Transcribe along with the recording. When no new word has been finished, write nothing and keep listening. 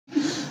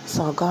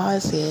So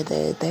God said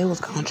that they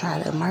was going to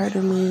try to murder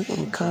me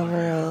and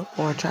cover up,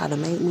 or try to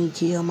make me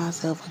kill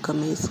myself or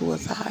commit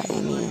suicide,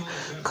 and then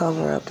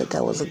cover up that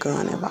there was a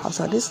gun involved.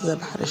 So this is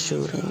about a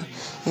shooting,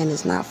 and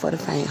it's not for the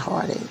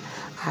faint-hearted.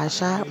 I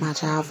shot my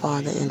child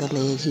father in the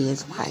leg. He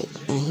is white,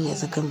 and he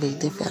is a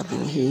convicted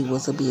felon. He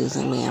was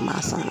abusing me and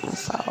my son.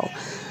 So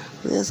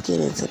let's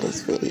get into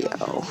this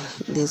video.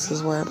 This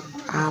is what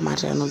all my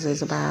channels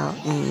is about,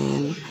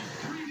 and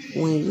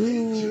when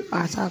you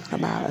are talking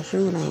about a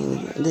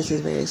shooting, this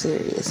is very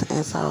serious.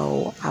 And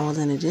so I was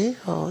in a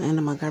jail in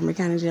the Montgomery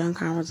County Jail in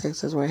Conroe,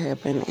 Texas, where it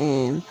happened,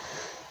 and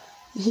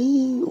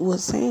he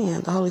was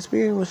saying, the Holy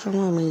Spirit was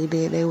showing me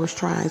that they was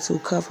trying to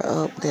cover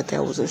up that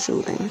there was a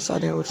shooting. So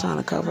they were trying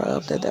to cover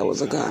up that there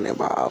was a gun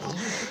involved.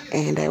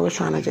 And they was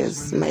trying to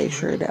just make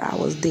sure that I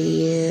was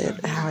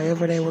dead.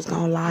 However, they was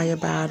going to lie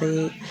about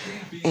it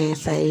and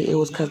say it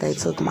was because they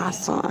took my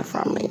son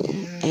from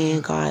me.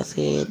 And God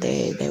said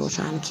that they were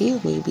trying to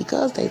kill me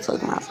because they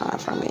took my son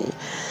from me.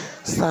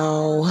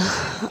 So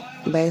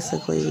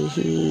basically,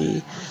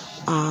 he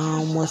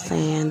was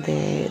saying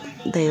that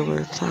they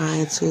were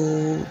trying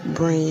to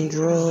bring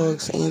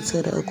drugs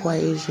into the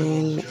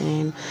equation,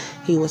 and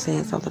he was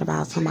saying something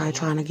about somebody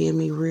trying to give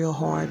me real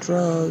hard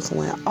drugs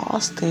when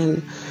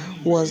Austin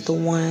was the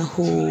one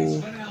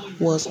who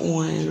was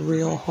on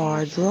real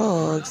hard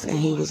drugs, and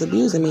he was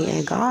abusing me,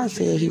 and God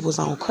said he was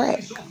on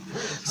crack.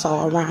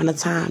 So around the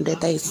time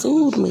that they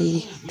sued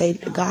me,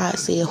 God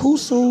said, who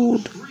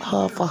sued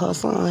her for her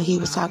son? He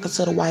was talking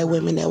to the white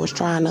women that was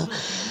trying to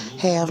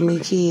have me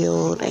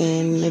killed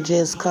and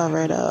just cover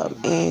it up.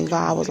 And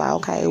God was like,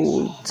 okay,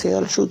 well,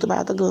 tell the truth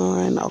about the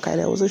gun. Okay,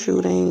 there was a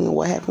shooting.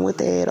 What happened with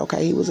that?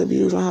 Okay, he was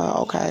abusing her.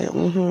 Okay,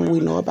 we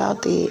know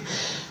about that.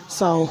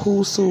 So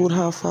who sued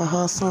her for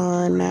her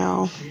son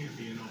now?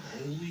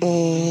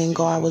 And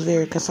God was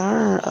very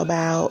concerned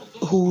about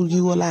who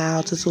you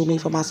allowed to sue me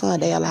for my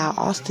son. They allowed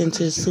Austin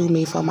to sue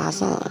me for my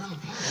son.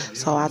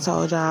 So I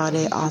told y'all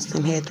that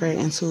Austin had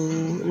threatened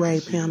to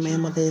rape him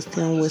and molest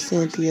him with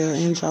Cynthia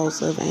and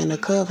Joseph and a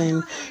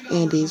coven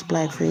and these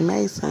black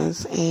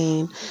Freemasons.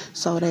 And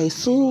so they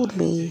sued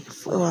me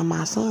for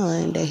my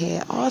son. They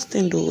had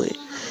Austin do it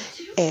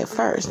at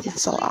first.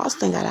 So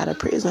Austin got out of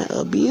prison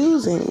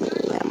abusing me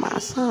and my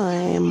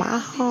son in my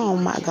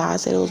home. My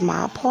God said it was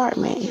my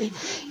apartment,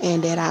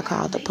 and that I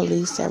called the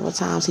police several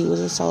times. He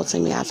was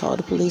assaulting me. I told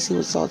the police he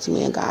was assaulting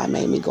me, and God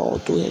made me go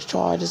through his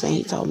charges, and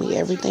he told me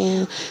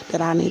everything that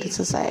I needed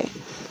to say.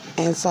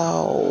 And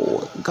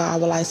so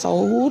God was like,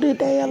 so who did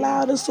they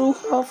allow to sue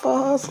her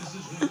for her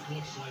son?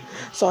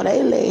 So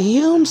they let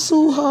him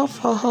sue her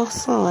for her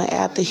son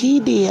after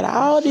he did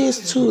all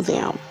this to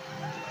them.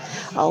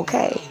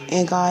 Okay,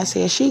 and God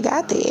says she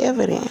got the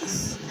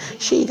evidence.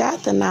 She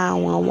got the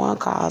 911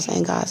 calls,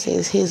 and God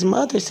says his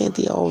mother,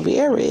 Cynthia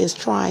O'Vera, is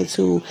trying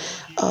to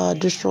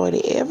destroy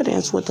the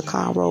evidence with the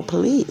Conroe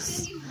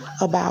police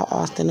about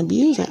Austin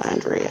abusing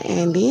Andrea.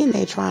 And then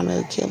they trying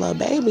to kill her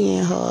baby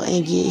in her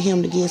and get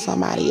him to get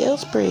somebody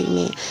else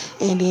pregnant,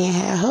 and then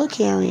have her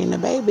carrying the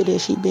baby that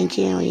she been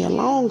carrying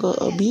longer,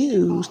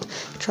 abused,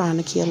 trying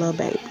to kill her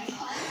baby.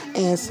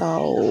 And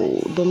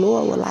so the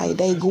Lord was like,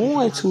 they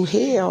going to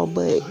hell,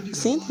 but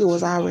Cynthia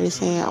was already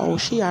saying, oh,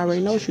 she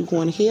already knows she's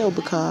going to hell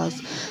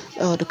because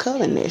of the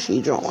covenant that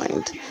she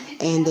joined,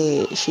 and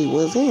that she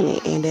was in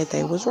it, and that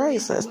they was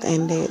racist,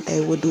 and that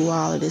they would do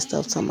all of this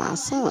stuff to my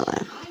son.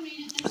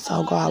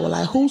 So God was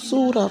like, who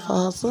sued her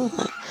for her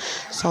son?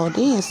 So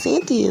then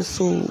Cynthia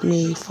sued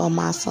me for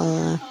my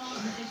son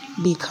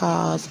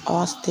because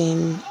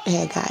Austin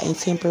had gotten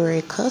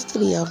temporary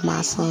custody of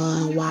my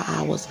son while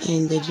I was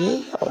in the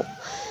jail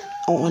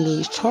on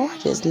these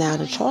charges. Now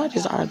the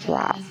charges are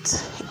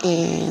dropped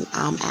and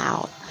I'm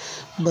out,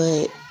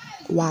 but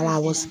while I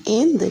was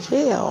in the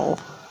jail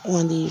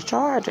on these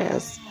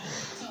charges,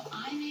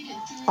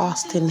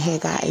 Austin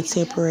had gotten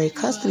temporary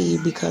custody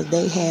because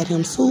they had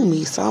him sue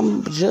me.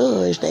 Some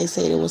judge, they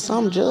said it was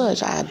some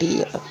judge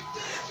idea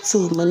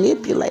to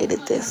manipulate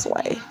it this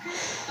way.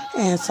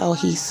 And so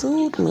he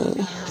sued me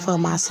for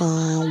my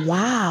son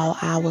while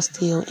I was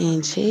still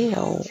in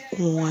jail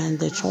on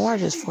the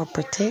charges for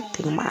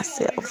protecting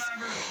myself.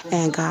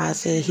 And God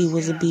said he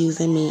was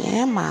abusing me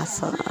and my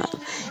son,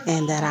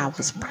 and that I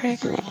was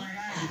pregnant.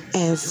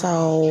 And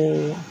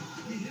so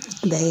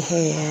they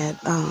had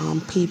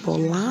people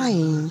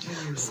lying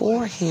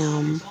for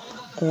him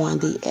on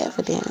the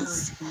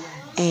evidence.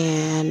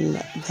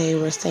 And they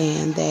were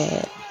saying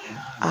that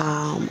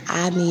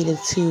I needed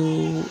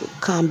to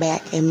come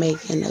back and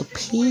make an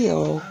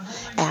appeal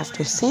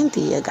after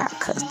Cynthia got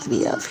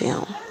custody of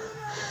him.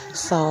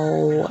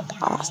 So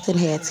Austin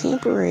had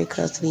temporary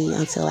custody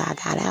until I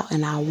got out,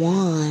 and I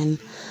won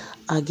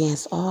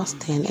against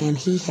Austin, and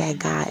he had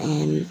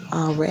gotten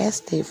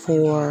arrested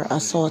for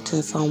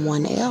assaulting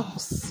someone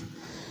else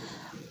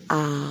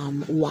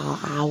while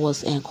I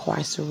was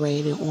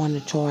incarcerated on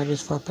the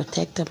charges for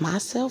protecting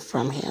myself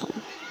from him.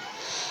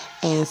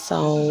 And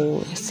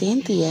so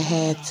Cynthia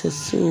had to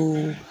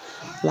sue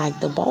like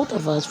the both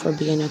of us for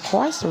being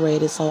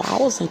incarcerated. So I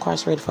was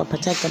incarcerated for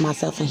protecting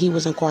myself, and he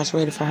was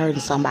incarcerated for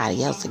hurting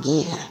somebody else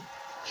again.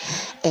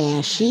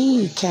 And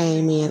she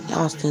came in,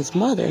 Austin's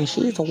mother, and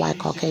she's a white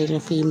Caucasian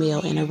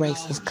female in a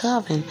racist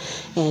coven.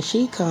 And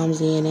she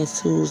comes in and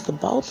sues the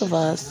both of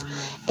us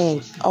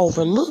and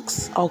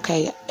overlooks,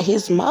 okay,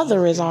 his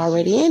mother is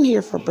already in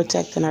here for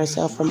protecting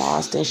herself from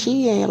Austin.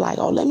 She ain't like,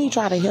 oh, let me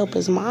try to help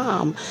his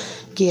mom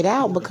get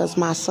out because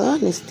my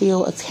son is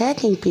still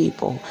attacking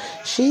people.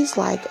 She's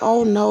like,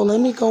 oh no,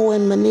 let me go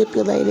and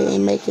manipulate it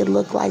and make it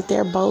look like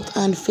they're both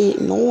unfit,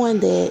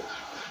 knowing that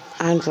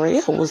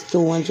Andrea was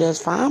doing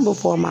just fine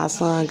before my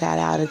son got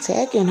out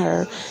attacking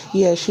her.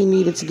 Yeah, she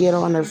needed to get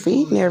on her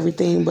feet and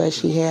everything, but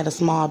she had a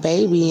small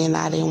baby and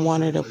I didn't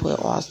want her to put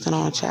Austin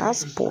on child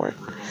support.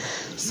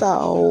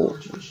 So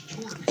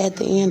at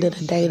the end of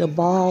the day, the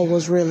ball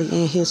was really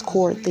in his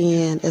court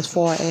then as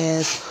far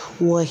as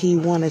what he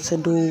wanted to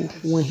do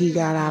when he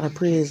got out of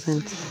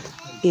prison.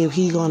 If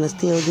he gonna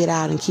still get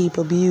out and keep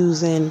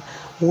abusing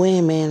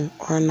women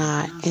or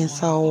not. And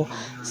so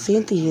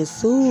Cynthia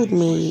sued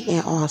me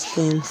in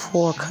Austin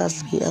for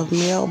custody of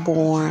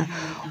Melbourne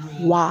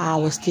while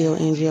I was still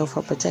in jail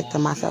for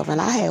protecting myself. And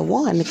I had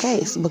won the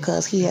case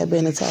because he had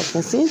been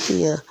attacking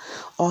Cynthia.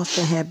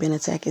 Austin had been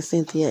attacking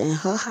Cynthia in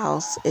her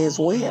house as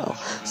well.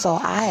 So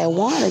I had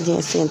won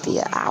against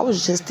Cynthia. I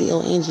was just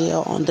still in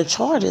jail on the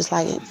charges.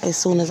 Like, as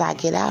soon as I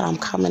get out, I'm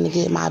coming to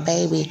get my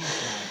baby.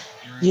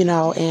 You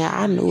know, and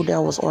I knew there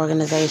was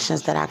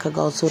organizations that I could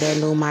go to that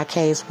knew my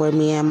case where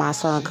me and my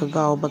son could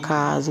go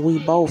because we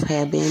both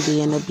had been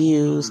being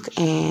abused,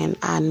 and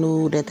I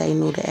knew that they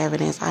knew the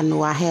evidence. I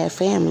knew I had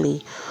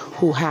family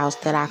who house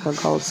that I could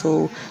go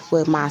to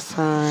with my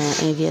son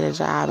and get a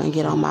job and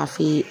get on my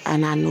feet,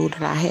 and I knew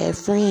that I had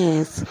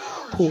friends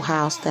who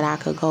house that I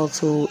could go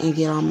to and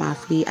get on my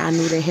feet. I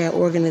knew they had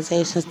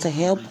organizations to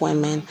help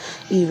women,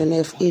 even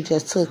if it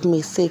just took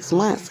me 6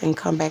 months and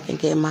come back and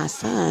get my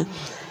son.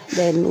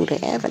 They knew the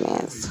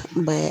evidence,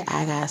 but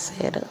I got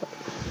set up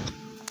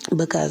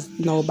because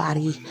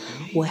nobody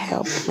would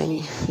help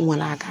me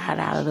when I got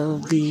out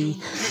of the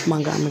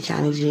Montgomery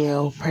County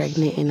Jail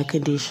pregnant in the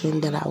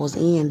condition that I was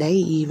in. They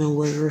even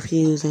was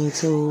refusing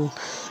to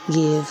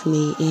give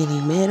me any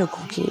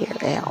medical care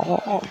at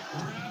all.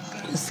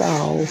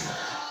 So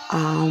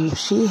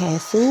she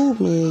had sued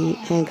me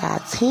and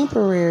got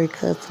temporary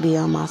custody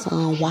of my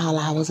son while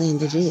I was in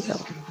the jail.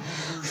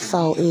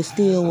 So it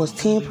still was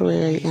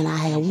temporary, and I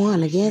had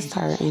won against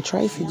her. And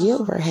Tracy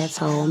Gilbert had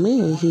told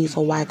me, he's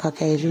a white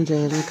Caucasian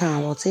judge in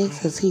Conroe,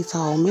 Texas. He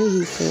told me,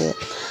 he said,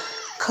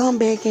 come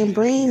back and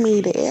bring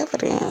me the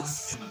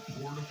evidence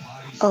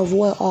of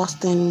what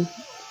Austin,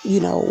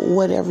 you know,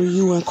 whatever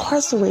you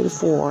incarcerated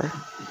for.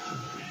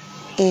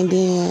 And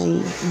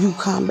then you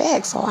come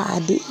back. So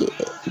I did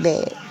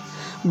that.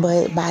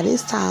 But by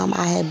this time,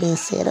 I had been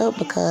set up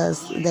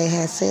because they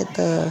had set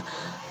the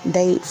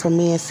date for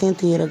me and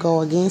Cynthia to go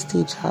against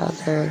each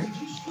other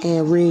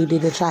and rigged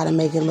it to try to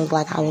make it look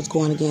like I was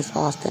going against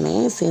Austin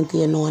and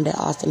Cynthia, knowing that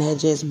Austin had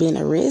just been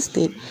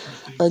arrested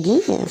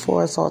again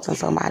for assaulting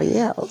somebody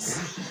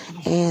else,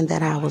 and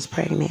that I was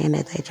pregnant and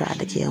that they tried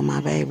to kill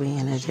my baby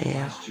in the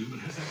jail,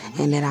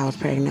 and that I was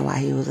pregnant while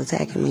he was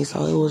attacking me.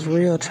 So it was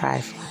real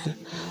trifling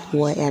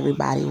what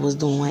everybody was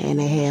doing, and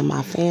they had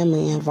my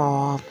family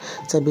involved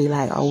to be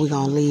like, oh, we're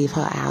going to leave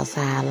her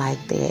outside like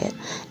that,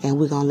 and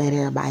we're going to let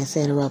everybody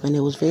set her up. And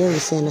it was very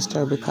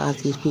sinister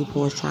because these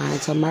people was trying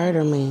to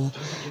murder me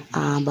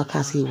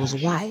because he was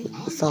white.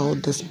 So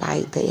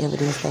despite the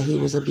evidence that he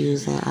was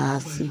abusing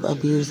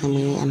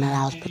me, and that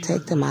I was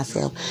protecting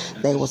myself,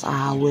 they was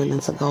all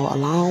willing to go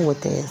along with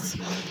this.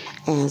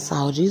 And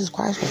so Jesus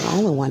Christ was the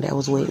only one that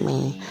was with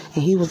me.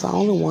 And he was the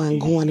only one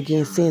going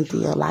against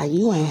Cynthia. Like,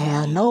 you ain't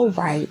have no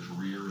right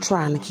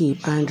trying to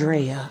keep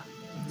Andrea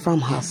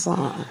from her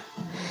son.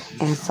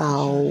 And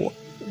so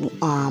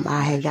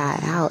I had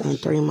got out, and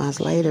 3 months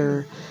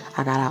later,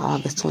 I got out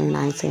August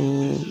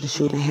 2019. The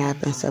shooting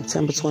happened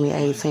September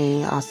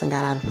 2018. Austin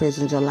got out of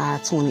prison July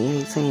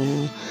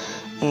 2018.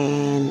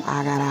 And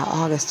I got out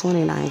August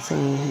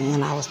 2019,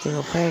 and I was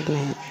still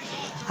pregnant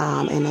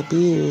and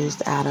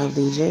abused out of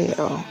the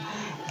jail.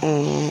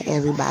 And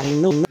everybody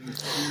knew.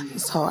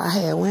 So I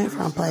had went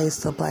from place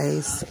to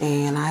place,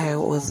 and I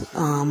was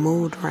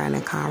moved around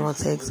in Conroe,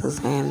 Texas,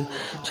 and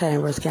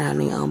Chambers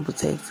County,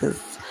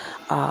 Texas.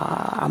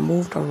 I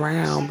moved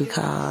around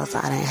because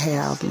I didn't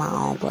have my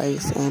own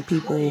place, and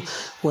people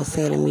were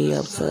setting me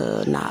up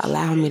to not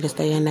allow me to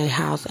stay in their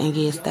house and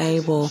get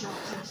stable.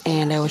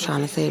 And they were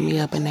trying to set me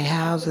up in their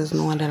houses,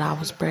 knowing that I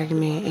was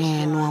pregnant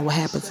and knowing what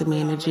happened to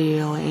me in the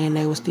jail. And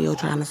they were still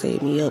trying to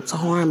set me up to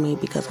harm me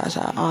because I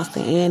shot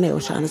Austin. And they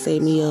were trying to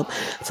set me up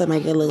to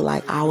make it look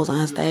like I was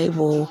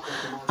unstable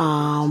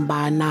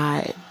by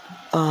not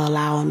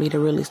allowing me to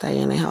really stay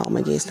in the home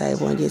and get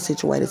stable and get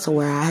situated to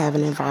where I have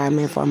an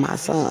environment for my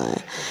son.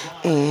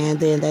 And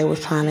then they were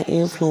trying to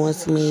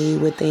influence me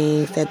with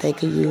things that they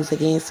could use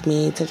against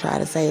me to try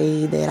to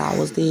say that I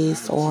was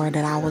this or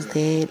that I was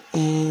that.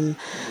 And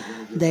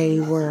they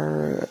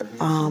were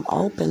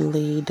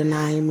openly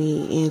denying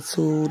me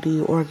into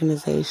the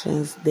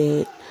organizations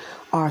that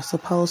are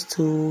supposed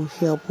to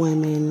help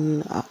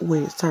women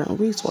with certain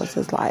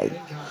resources. Like,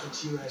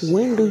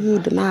 when do you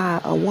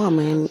deny a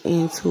woman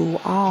into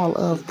all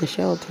of the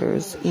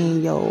shelters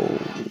in your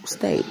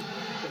state?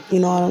 You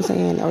know what I'm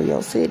saying? Or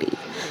your city.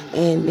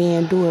 And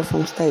then do it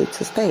from state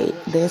to state.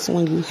 That's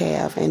when you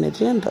have an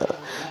agenda.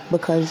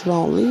 Because you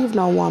don't leave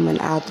no woman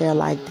out there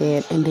like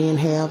that and then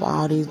have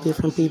all these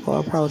different people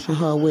approaching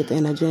her with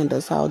an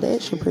agenda. So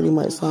that should pretty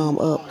much sum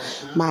up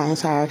my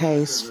entire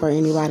case for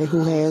anybody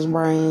who has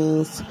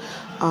brains,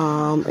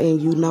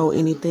 and you know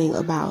anything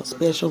about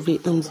special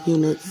victims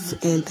units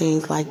and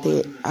things like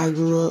that. I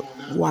grew up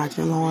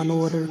watching Law and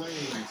Order,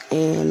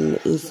 and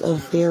it's a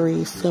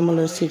very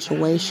similar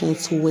situation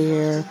to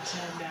where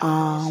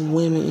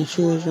women and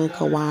children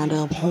could wind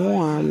up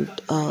harmed,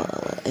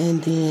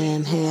 and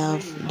then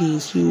have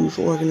these huge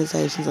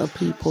organizations of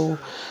people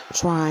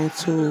trying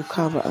to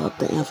cover up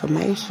the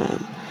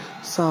information.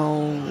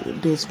 So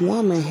this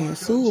woman had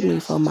sued me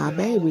for my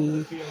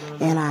baby,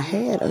 and I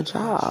had a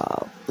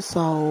job.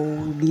 So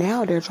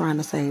now they're trying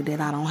to say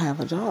that I don't have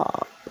a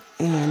job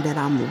and that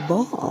I'm a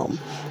bum,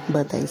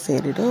 but they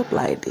set it up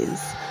like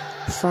this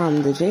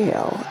from the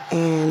jail.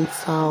 And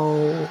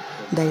so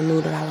they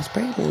knew that I was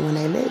pregnant when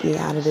they let me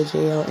out of the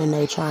jail, and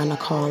they trying to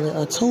call it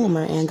a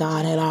tumor. And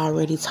God had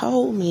already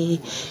told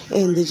me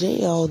in the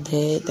jail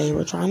that they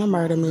were trying to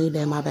murder me,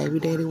 that my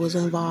baby daddy was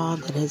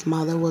involved, that his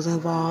mother was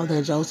involved,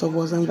 that Joseph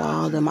was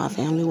involved, that my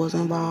family was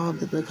involved,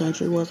 that the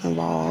country was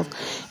involved,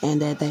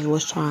 and that they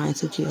was trying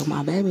to kill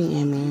my baby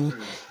in me,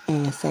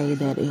 and say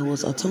that it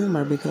was a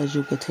tumor because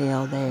you could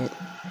tell that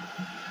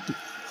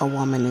a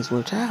woman is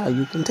with child,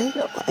 you can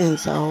tell. And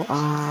so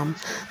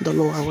the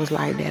Lord was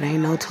like, that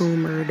ain't no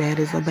tumor, that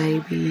is a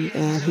baby.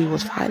 And he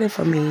was fighting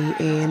for me,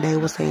 and they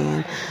were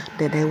saying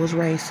that they was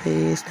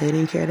racist, they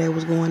didn't care they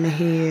was going to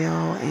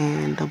hell,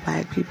 and the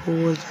black people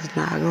was just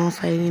not gonna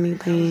say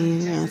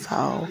anything. And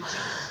so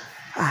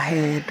I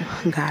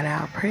had got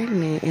out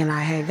pregnant, and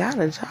I had got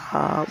a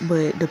job,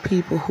 but the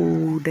people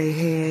who they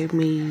had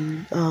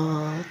me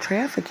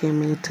trafficking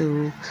me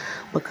to,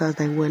 because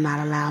they would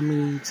not allow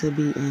me to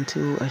be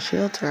into a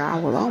shelter, I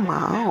was on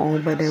my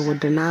own, but they were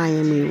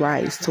denying me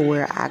rights to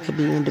where I could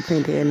be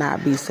independent and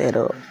not be set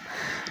up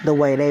the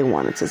way they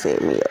wanted to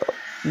set me up.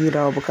 You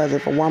know, because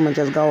if a woman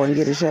just go to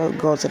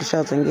the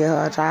shelter and get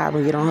her a job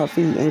and get on her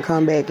feet and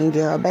come back and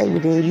get her baby,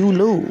 then you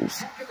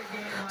lose.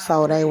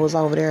 So they was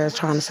over there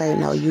trying to say,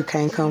 no, you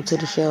can't come to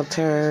the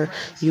shelter,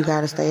 you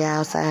got to stay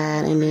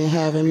outside, and then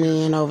having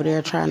men over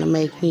there trying to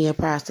make me a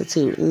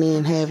prostitute, and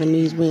then having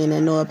these men that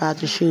know about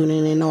the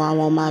shooting and know I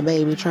want my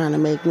baby trying to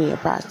make me a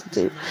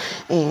prostitute,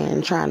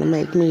 and trying to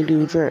make me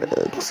do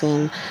drugs,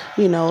 and,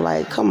 you know,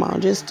 like, come on,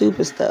 just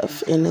stupid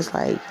stuff. And it's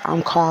like,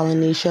 I'm calling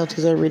these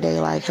shelters every day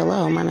like,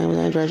 hello, my name is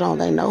Andrea Jones.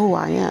 They know who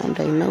I am.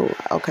 They know,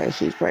 okay,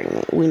 she's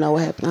pregnant. We know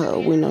what happened to her.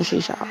 We know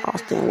she shot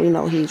Austin. We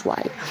know he's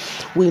white.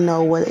 We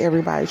know what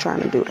everybody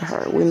trying to do to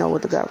her. We know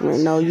what the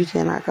government. No, you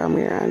cannot come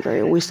here,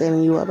 Andrea. We're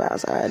setting you up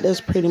outside.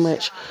 That's pretty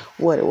much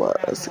what it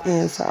was.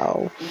 And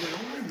so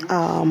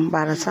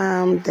by the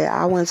time that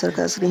I went to the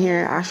custody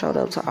hearing, I showed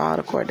up to all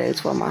the court dates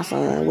for my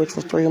son, which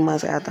was 3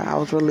 months after I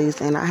was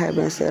released, and I had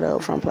been set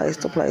up from place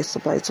to place to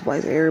place to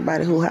place.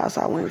 Everybody whose house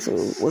I went to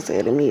was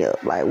setting me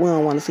up. Like, we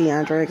don't want to see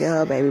Andrea get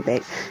her baby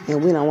back,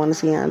 and we don't want to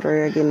see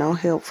Andrea get no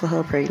help for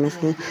her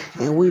pregnancy,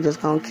 and we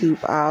just gonna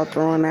keep all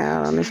throwing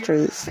out on the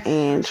streets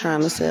and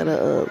trying to set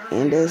her up.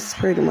 And that's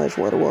pretty much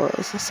what it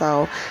was.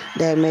 So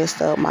that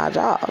messed up my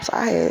jobs.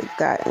 I had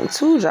gotten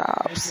 2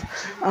 jobs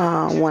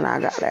when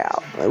I got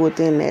out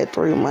within that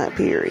 3-month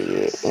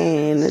period,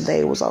 and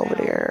they was over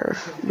there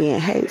being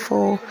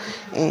hateful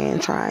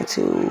and trying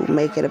to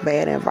make it a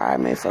bad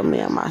environment for me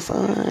and my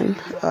son.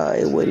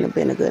 It wouldn't have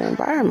been a good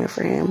environment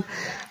for him,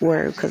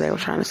 because they were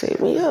trying to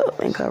set me up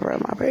and cover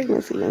up my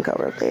pregnancy and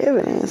cover up the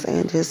evidence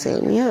and just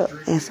set me up.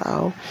 And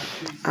so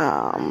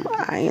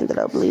I ended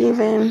up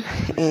leaving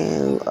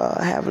and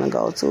having to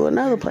go to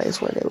another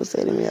place where they were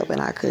setting me up, and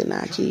I could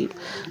not keep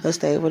a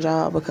stable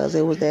job because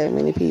there was that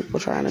many people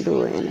trying to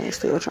do it, and they're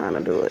still trying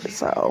to do it.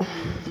 So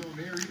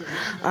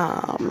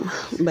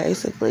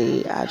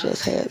basically I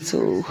just had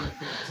to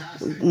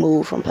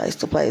move from place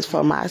to place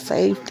for my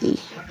safety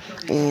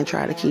and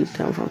try to keep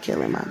them from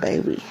killing my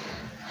baby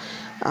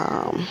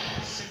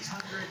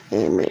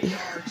and me,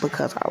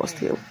 because I was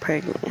still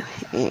pregnant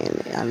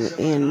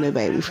and the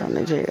baby from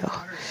the jail.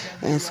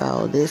 And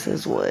so this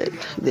is what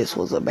this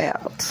was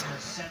about.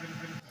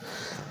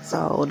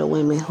 So the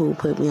women who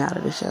put me out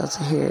of the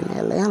shelter here in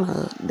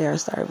Atlanta, they're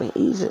serving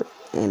Egypt.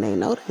 And they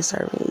know they're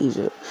serving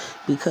Egypt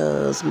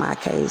because my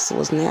case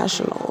was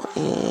national,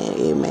 and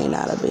it may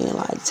not have been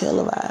like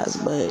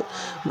televised, but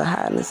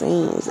behind the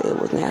scenes it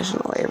was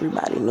national.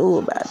 Everybody knew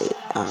about it,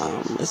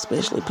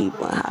 especially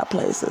people in high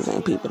places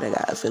and people that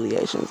got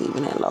affiliations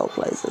even in low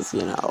places,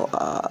 you know,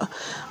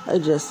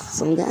 just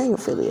some gang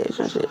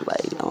affiliation shit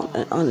like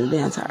on the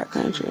entire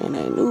country, and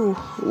they knew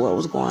what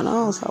was going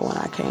on. So when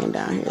I came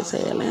down here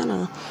to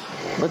Atlanta,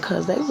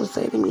 because they was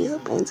setting me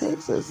up in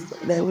Texas,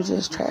 they were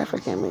just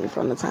trafficking me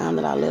from the time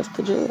that I left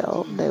the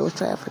jail. They was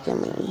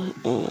trafficking me,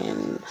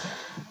 and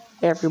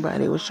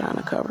everybody was trying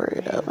to cover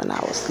it up, and I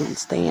was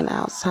staying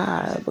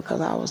outside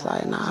because I was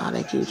like, nah,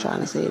 they keep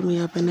trying to set me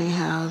up in their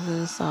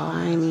houses, so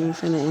I ain't even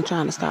finna, and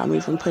trying to stop me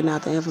from putting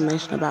out the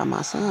information about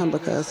my son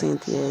because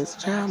Cynthia is a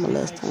child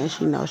molester and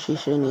she knows she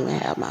shouldn't even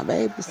have my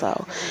baby.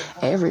 So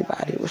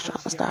everybody was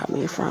trying to stop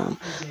me from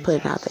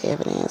putting out the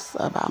evidence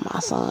about my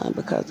son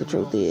because the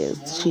truth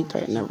is she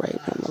threatened to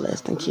rape and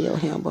molest and kill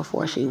him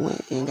before she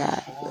went and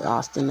got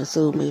Austin to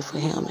sue me for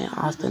him, and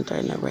Austin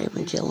threatened to rape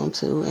and kill him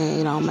too. And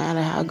it don't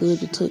matter how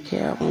good you took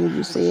care of him,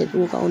 you said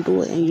you were gonna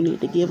do it and you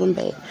need to give him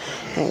back.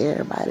 And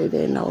everybody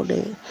didn't know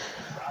that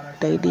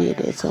they did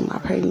that to my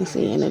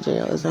pregnancy, and the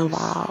jail is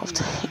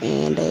involved.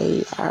 And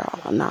they are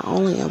not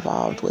only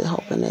involved with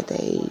hoping that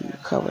they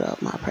covered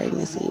up my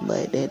pregnancy,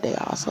 but that they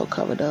also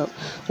covered up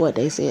what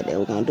they said they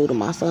were going to do to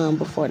my son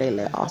before they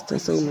let Austin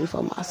sue me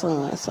for my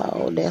son.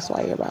 So that's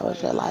why everybody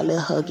was just like,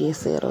 let her get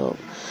set up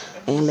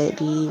and let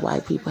the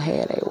white people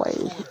have their way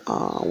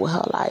with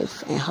her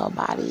life and her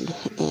body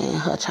and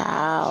her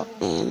child,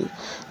 and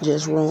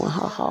just ruin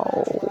her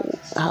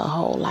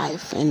whole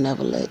life and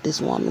never let this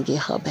woman get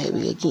her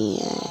baby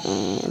again,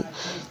 and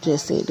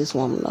just set this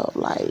woman up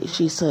like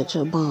she's such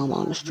a bum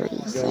on the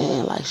streets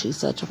and like she's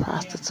such a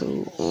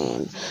prostitute,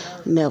 and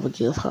never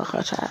give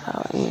her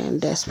child.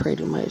 And that's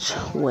pretty much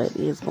what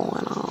is going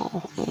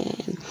on,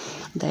 and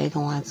they're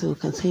going to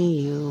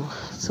continue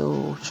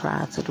to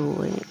try to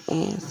do it.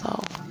 And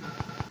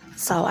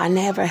so I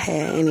never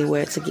had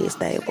anywhere to get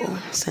stable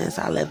since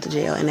I left the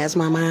jail. And as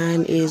my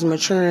mind is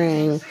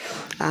maturing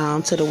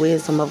to the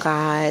wisdom of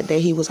God, that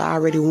he was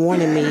already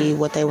warning me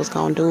what they was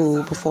going to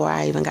do before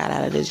I even got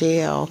out of the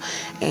jail.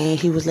 And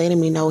he was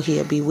letting me know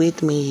he'll be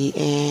with me.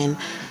 And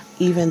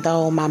even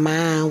though my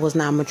mind was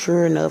not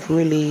mature enough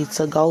really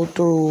to go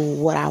through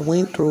what I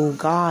went through,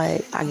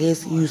 God, I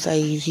guess you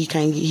say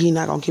he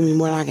not going to give me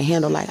more than I can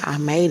handle. Like, I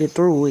made it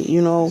through it,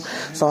 you know?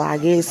 So I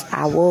guess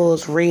I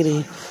was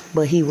ready,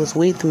 but he was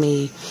with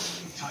me.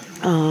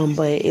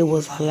 But it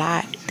was a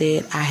lot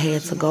that I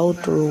had to go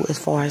through as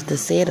far as the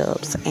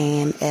setups.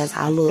 And as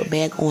I look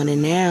back on it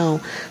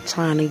now,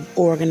 trying to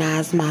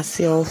organize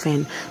myself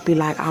and be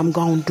like, I'm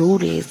going to do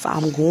this.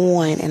 I'm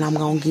going and I'm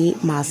going to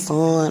get my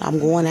son. I'm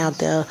going out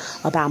there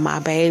about my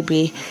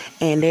baby.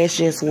 And that's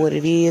just what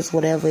it is.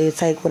 Whatever it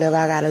takes, whatever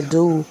I got to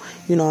do.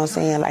 You know what I'm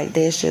saying? Like,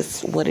 that's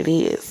just what it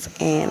is.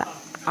 And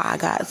I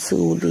got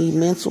to the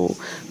mental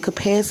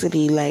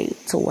capacity,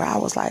 like, to where I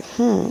was like,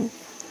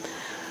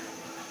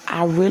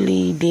 I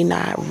really did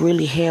not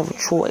really have a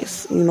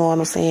choice, you know what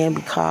I'm saying,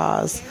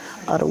 because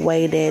of the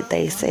way that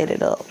they set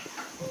it up.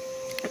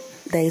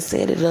 They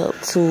set it up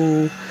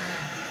to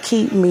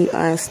keep me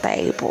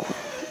unstable.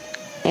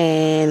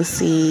 And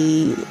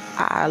see,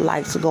 I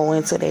like to go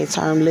into that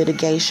term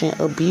litigation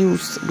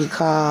abuse,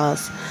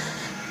 because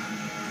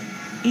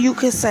you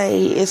could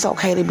say it's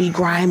okay to be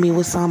grimy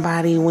with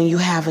somebody when you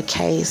have a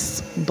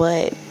case,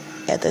 but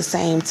at the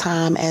same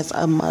time, as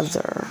a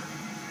mother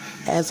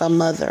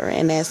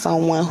and as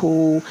someone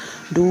who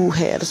do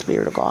have the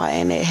Spirit of God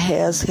and that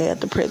has had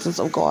the presence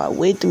of God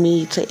with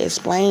me to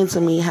explain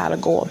to me how to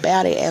go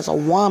about it as a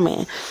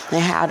woman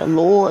and how the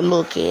Lord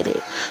look at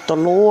it. The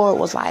Lord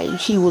was like,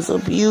 he was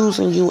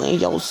abusing you and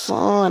your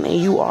son, and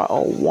you are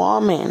a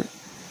woman,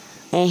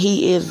 and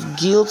he is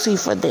guilty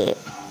for that.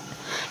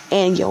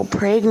 And your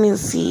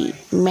pregnancy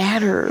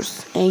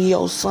matters, and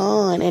your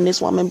son, and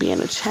this woman being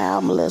a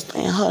child molester,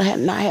 and her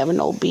not having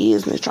no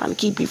business trying to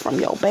keep you from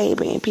your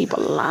baby, and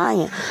people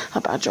lying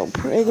about your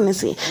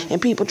pregnancy,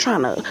 and people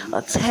trying to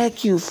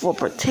attack you for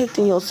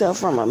protecting yourself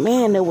from a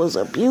man that was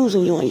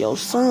abusing you and your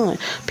son.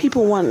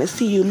 People wanting to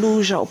see you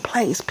lose your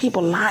place.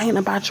 People lying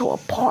about your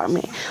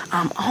apartment.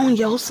 I'm on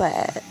your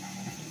side.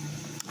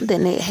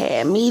 Then it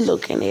had me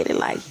looking at it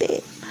like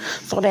that.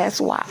 So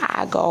that's why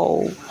I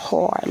go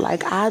hard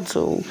like I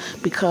do,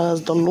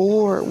 because the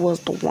Lord was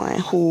the one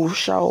who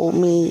showed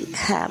me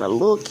how to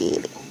look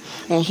at it.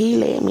 And he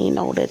let me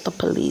know that the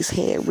police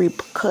had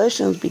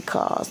repercussions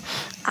because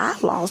I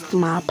lost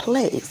my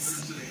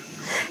place.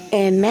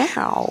 And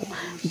now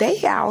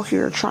they out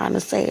here trying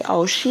to say,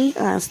 oh, she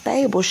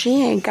unstable.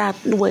 She ain't got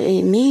what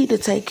it need to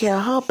take care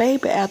of her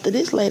baby after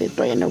this lady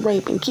threatened to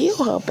rape and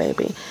kill her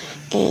baby.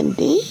 And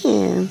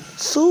then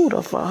sued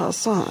her for her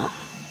son.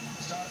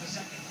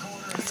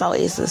 So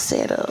it's a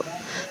setup.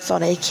 So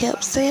they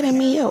kept setting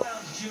me up.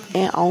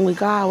 And only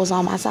God was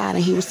on my side,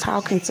 and he was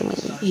talking to me.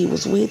 He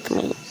was with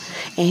me.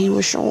 And he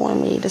was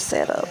showing me the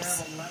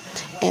setups.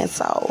 And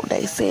so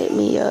they set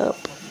me up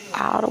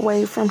all the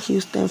way from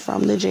Houston,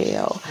 from the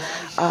jail,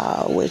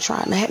 with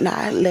trying to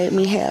not let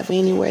me have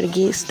anywhere to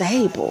get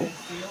stable.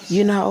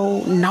 You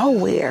know,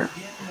 nowhere.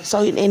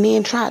 So, and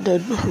then tried to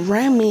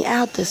run me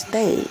out the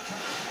state.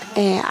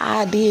 And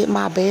I did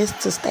my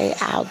best to stay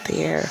out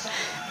there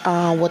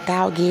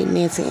without getting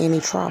into any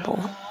trouble.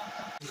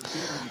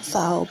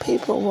 So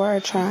people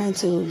were trying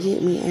to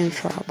get me in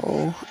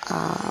trouble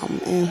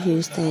in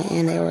Houston,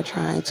 and they were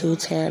trying to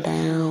tear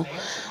down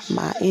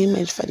my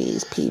image for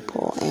these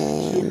people.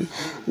 And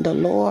the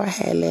Lord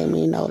had let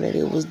me know that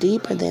it was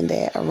deeper than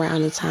that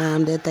around the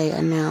time that they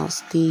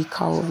announced the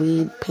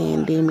COVID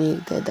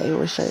pandemic, that they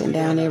were shutting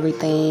down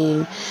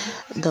everything.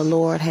 The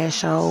Lord had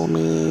showed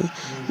me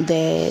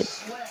that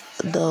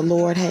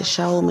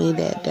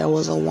there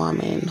was a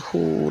woman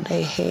who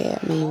they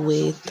had me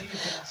with,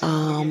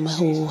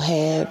 who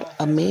had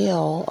a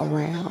male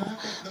around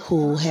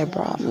who had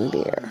brought me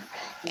there.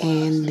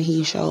 And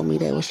he showed me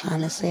they was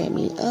trying to set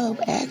me up,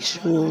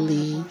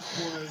 actually,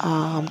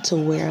 to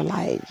where,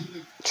 like,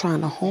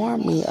 trying to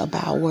harm me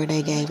about where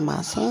they gave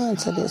my son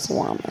to this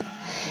woman.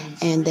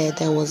 And that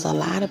there was a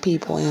lot of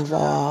people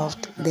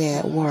involved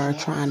that were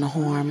trying to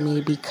harm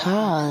me,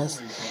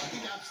 because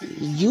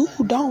you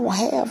don't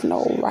have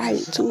no right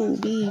to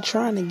be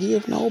trying to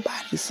give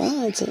nobody's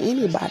son to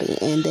anybody,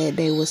 and that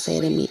they were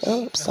setting me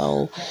up.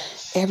 So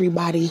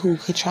everybody who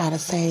could try to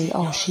say,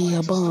 oh, she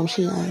a bum,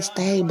 she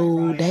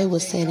unstable, they were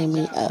setting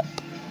me up.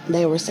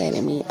 They were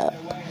setting me up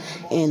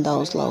in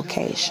those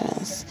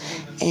locations.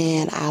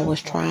 And I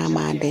was trying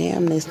my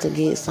damnedest to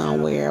get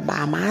somewhere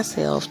by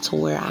myself to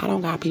where I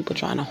don't got people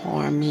trying to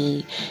harm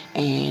me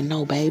and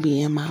no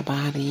baby in my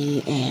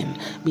body and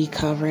be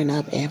covering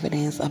up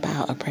evidence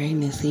about a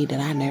pregnancy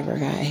that I never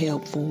got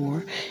help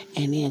for,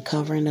 and then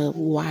covering up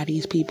why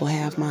these people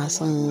have my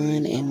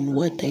son and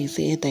what they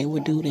said they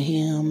would do to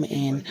him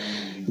and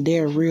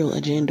their real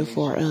agenda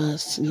for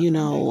us,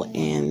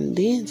 and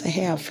then to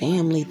have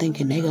family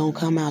thinking they gonna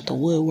come out the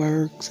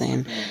woodworks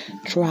and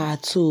try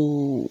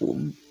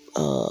to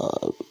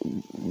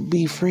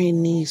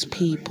befriend these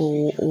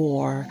people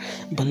or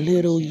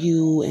belittle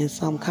you in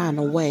some kind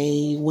of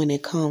way when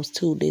it comes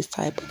to this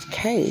type of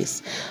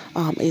case.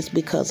 It's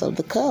because of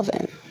the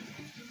coven.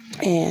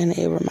 And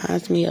it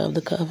reminds me of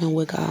the coven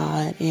with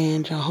God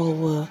and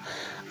Jehovah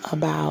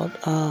about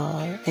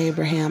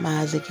Abraham,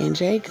 Isaac, and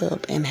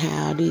Jacob, and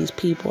how these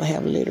people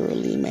have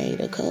literally made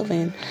a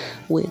coven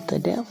with the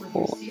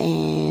devil,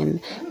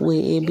 and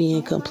with it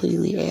being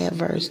completely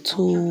adverse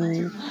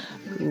to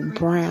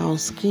brown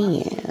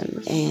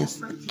skin and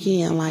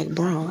skin like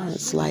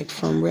bronze, like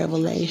from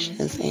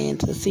Revelations, and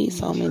to see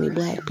so many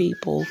black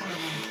people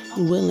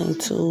willing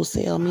to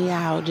sell me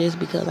out just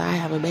because I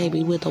have a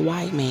baby with a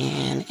white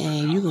man,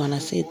 and you're gonna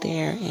sit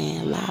there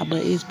and lie.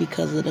 But it's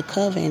because of the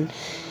coven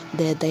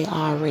that they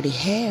already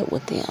had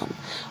with them.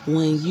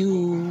 When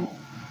you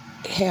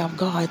have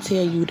God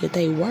tell you that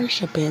they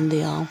worshiping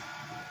them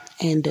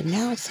and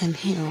denouncing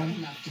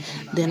him,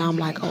 then I'm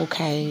like,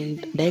 okay,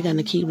 they're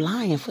gonna keep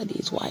lying for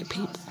these white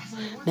people.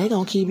 They're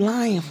gonna keep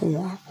lying for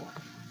them.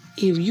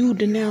 If you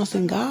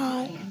denouncing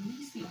God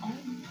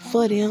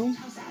for them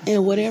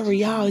and whatever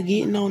y'all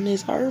getting on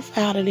this earth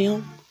out of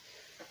them,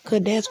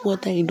 because that's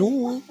what they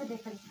doing.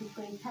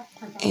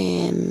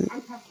 And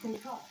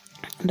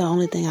the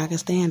only thing I can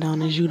stand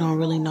on is you don't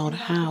really know the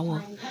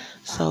hour.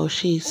 So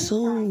she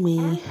sued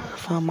me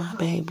for my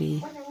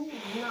baby.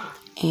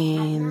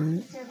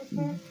 And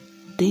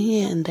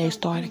then they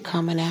started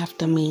coming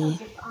after me,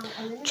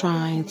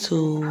 trying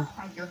to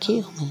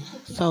kill me.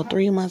 So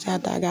 3 months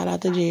after I got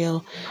out of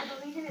jail,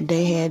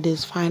 they had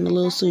this final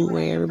little suit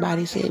where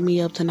everybody set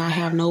me up to not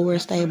have nowhere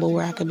stable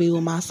where I could be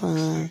with my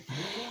son.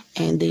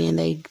 And then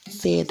they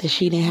said that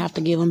she didn't have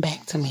to give him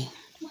back to me.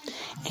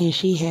 And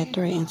she had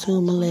threatened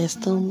to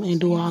molest him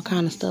and do all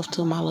kind of stuff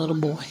to my little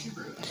boy.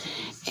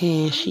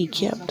 And she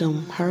kept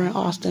him. Her and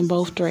Austin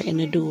both threatened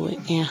to do it,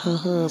 and her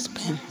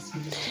husband.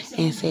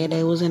 And said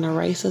they was in a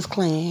racist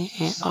clan,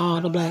 and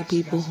all the black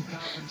people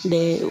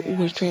that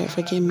was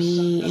trafficking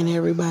me, and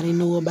everybody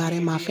knew about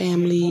it. My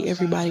family,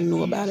 everybody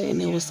knew about it,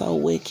 and it was so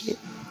wicked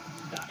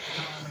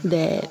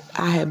that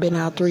I had been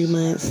out 3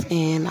 months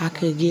and I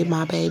could get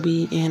my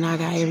baby, and I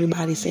got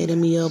everybody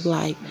setting me up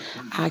like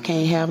I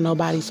can't have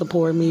nobody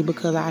support me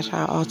because I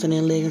shot Austin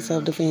in leg in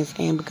self-defense,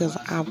 and because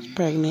I was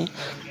pregnant,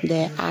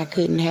 that I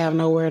couldn't have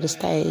nowhere to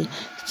stay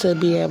to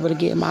be able to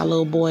get my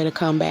little boy to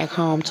come back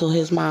home to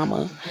his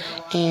mama.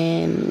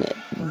 And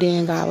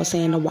then God was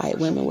saying the white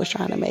women was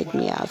trying to make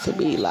me out to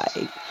be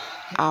like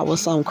I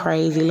was some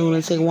crazy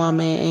lunatic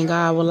woman, and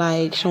God was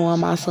like showing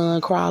my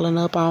son crawling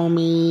up on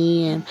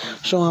me and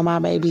showing my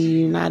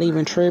baby not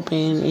even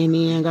tripping, and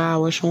then God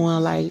was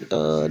showing like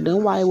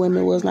them white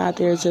women was not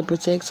there to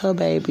protect her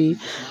baby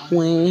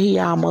when he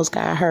almost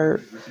got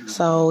hurt.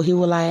 So he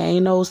was like,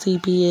 ain't no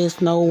CPS,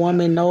 no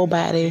woman,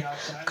 nobody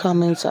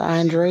coming to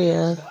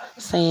Andrea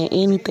saying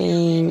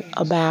anything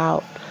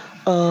about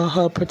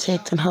her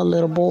protecting her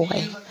little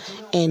boy.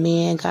 And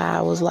then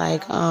God was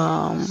like,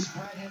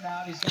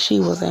 she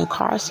was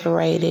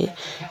incarcerated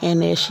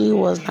and that she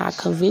was not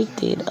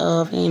convicted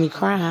of any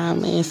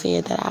crime, and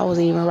said that I was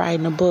even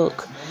writing a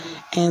book.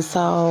 And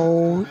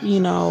so,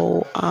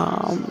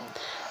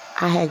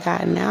 I had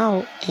gotten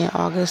out in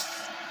August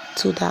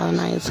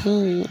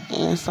 2019,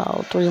 and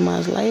so 3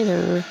 months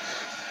later,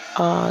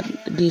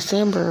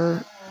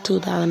 December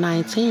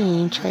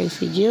 2019,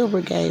 Tracy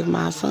Gilbert gave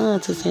my son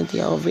to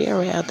Cynthia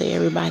O'Vera after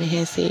everybody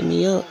had set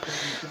me up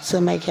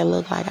to make it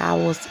look like I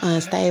was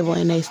unstable,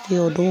 and they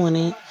still doing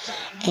it.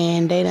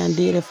 And they done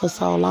did it for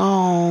so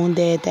long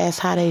that that's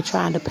how they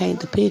trying to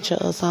paint the picture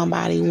of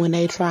somebody when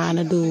they trying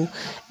to do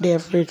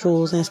death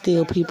rituals and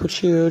steal people's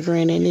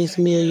children, and it's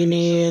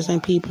millionaires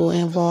and people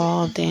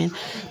involved and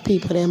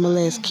people that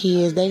molest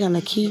kids. They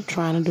gonna keep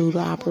trying to do the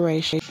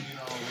operation.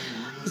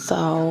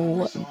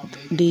 So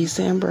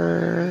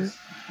December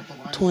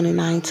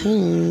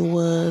 2019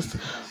 was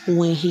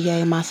when he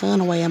gave my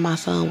son away, and my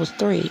son was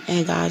 3.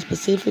 And God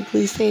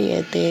specifically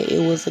said that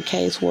it was a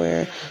case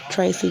where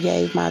Tracy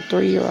gave my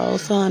 3-year-old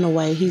son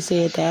away. He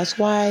said that's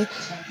why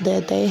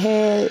that they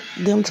had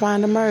them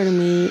trying to murder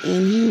me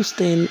in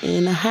Houston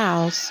in a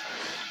house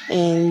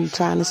and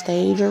trying to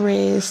stage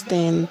arrest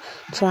and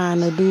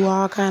trying to do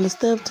all kind of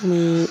stuff to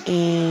me.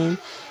 And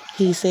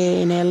he said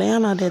in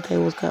Atlanta that they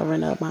was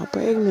covering up my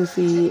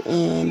pregnancy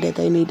and that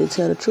they need to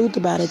tell the truth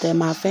about it, that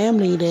my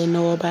family didn't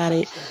know about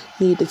it,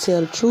 need to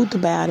tell the truth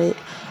about it.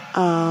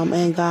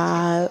 And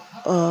God,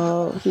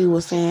 he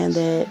was saying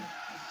that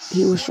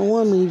he was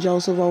showing me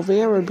Joseph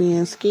O'Vera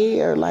being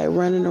scared, like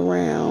running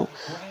around,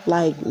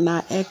 like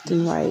not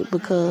acting right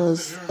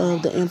because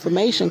of the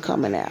information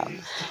coming out.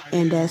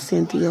 And that's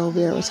Cynthia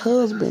O'Vera's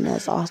husband,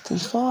 that's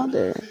Austin's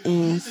father.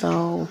 And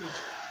so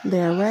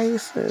they're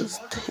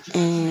racist,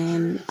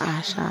 and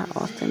I shot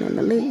Austin in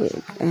the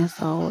leg, and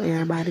so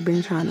everybody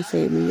been trying to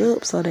set me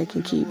up so they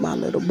can keep my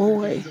little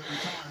boy.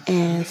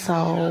 And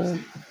so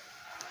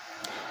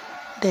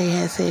they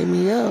had set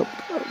me up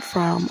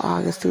from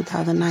August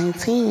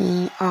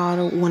 2019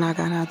 when I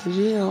got out of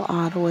jail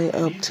all the way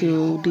up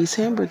to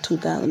December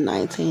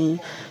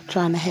 2019,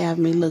 trying to have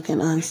me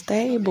looking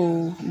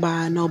unstable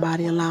by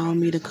nobody allowing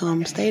me to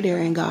come stay there.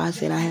 And God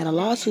said I had a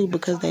lawsuit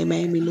because they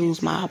made me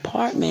lose my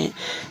apartment,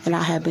 and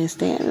I had been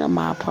staying in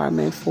my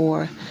apartment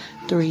for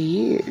 3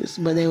 years,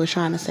 but they were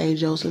trying to say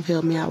Joseph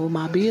helped me out with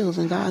my bills,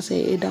 and God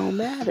said it don't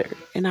matter.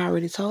 And I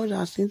already told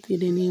y'all Cynthia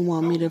didn't even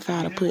want me to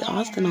try to put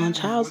Austin on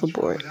child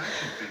support.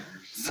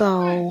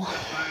 So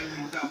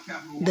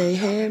they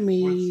had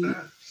me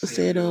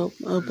set up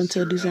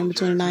until December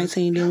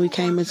 2019. Then we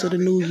came into the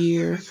new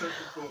year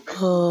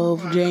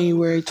of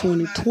January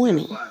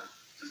 2020.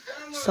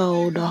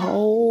 So the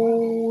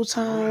whole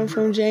time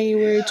from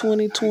January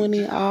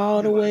 2020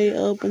 all the way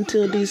up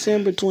until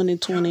December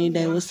 2020,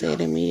 they were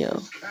setting me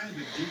up.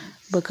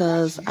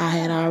 Because I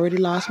had already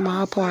lost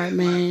my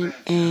apartment,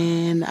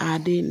 and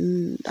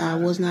I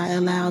was not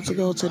allowed to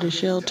go to the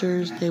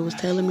shelters. They was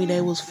telling me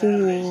they was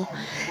full,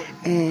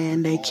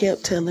 and they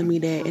kept telling me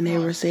that, and they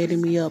were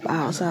setting me up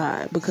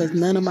outside because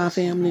none of my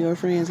family or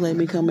friends let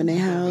me come in their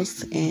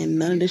house, and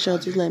none of the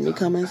shelters let me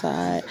come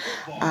inside.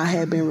 I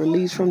had been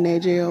released from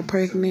that jail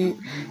pregnant,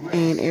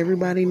 and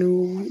everybody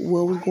knew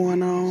what was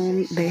going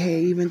on. They had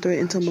even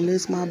threatened to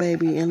molest my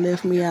baby and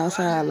left me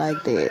outside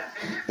like that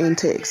in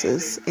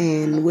Texas,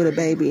 and with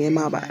a baby in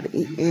my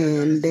body.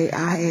 And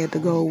I had to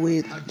go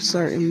with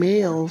certain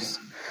males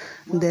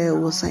that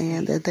was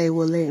saying that they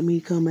would let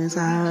me come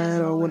inside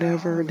or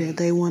whatever, that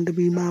they wanted to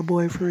be my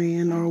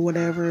boyfriend or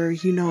whatever,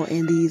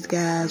 and these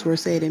guys were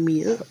setting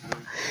me up.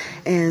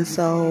 And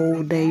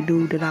so they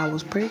knew that I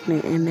was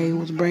pregnant, and they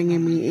was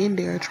bringing me in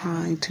there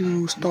trying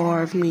to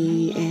starve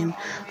me and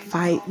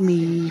fight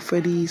me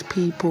for these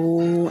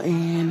people,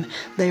 and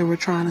they were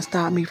trying to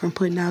stop me from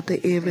putting out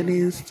the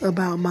evidence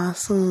about my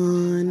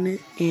son.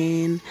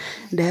 And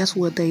that's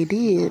what they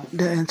did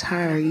the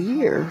entire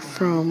year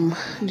from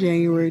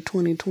January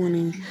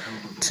 2020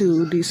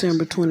 to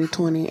December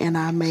 2020. And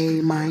I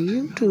made my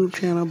YouTube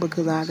channel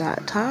because I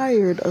got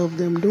tired of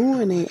them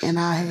doing it, and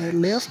I had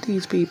left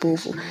these people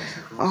for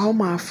all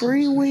my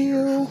free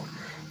will.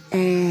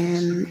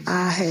 And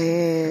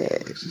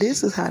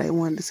this is how they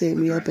wanted to set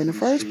me up in the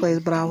first place,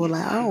 but I was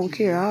like, I don't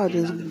care, I'll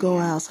just go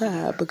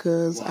outside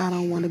because I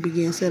don't want to be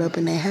getting set up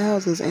in their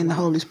houses. And the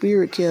Holy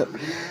Spirit kept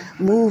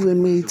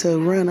moving me to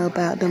run up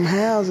out them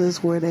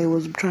houses where they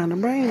was trying to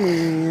bring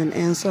me in.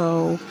 And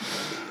so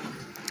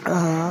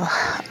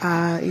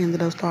I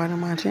ended up starting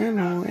my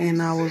channel,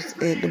 and I was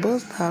at the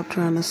bus stop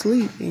trying to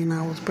sleep, and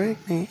I was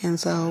pregnant. And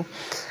so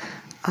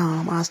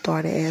I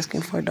started asking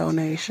for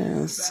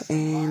donations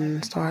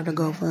and started a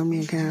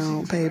GoFundMe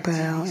account,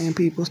 PayPal, and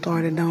people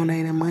started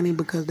donating money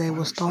because they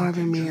were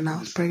starving me, and I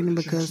was pregnant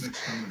because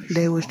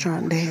they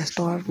had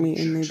starved me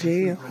in the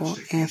jail.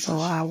 And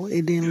so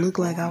it didn't look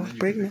like I was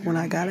pregnant when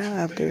I got out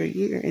after a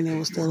year, and it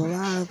was still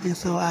alive. And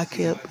so I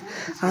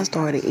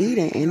started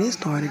eating, and it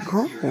started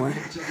growing,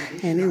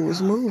 and it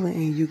was moving,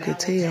 and you could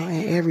tell,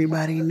 and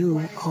everybody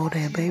knew, oh,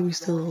 that baby's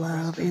still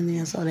alive. And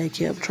then so they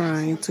kept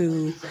trying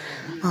to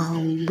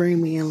bring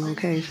me me in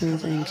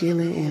locations and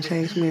killing and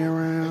chase me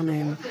around.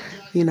 And,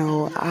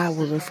 I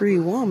was a free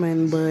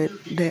woman, but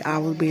that I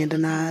was being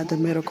denied the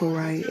medical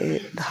right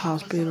at the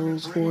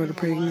hospitals for the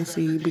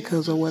pregnancy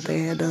because of what they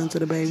had done to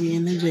the baby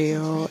in the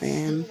jail.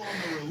 And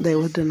they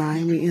were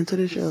denying me into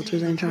the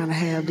shelters and trying to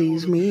have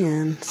these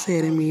men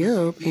setting me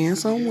up and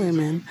some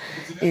women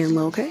in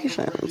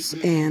locations.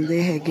 And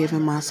they had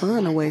given my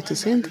son away to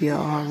Cynthia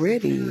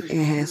already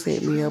and had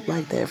set me up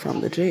like that from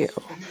the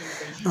jail.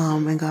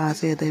 And God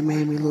said they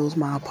made me lose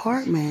my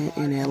apartment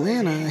in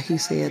Atlanta. He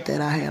said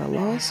that I had a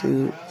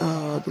lawsuit,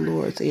 the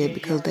Lord said,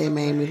 because they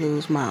made me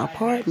lose my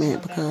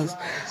apartment because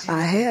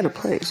I had a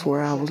place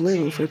where I was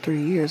living for 3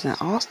 years. And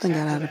Austin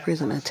got out of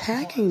prison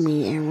attacking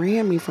me and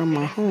ran me from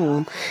my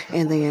home.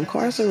 And they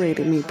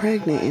incarcerated me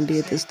pregnant and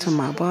did this to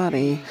my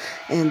body.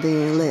 And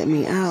then let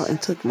me out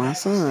and took my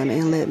son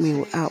and let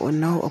me out with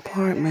no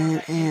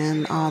apartment.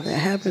 And all that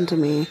happened to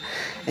me.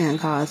 And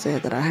God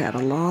said that I had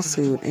a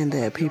lawsuit and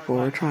that people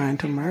were trying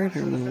to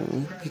murder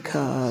me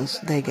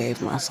because they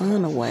gave my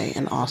son away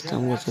and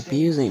Austin was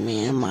abusing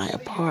me in my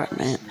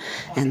apartment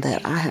and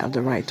that I have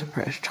the right to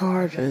press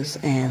charges,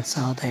 and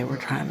so they were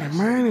trying to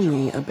murder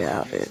me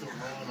about it.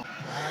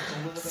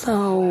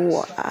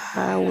 So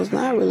I was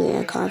not really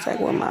in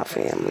contact with my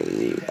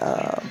family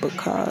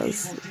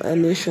because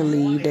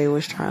initially they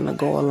was trying to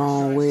go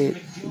along with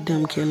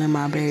them killing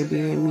my baby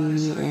and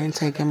me and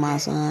taking my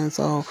son.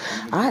 So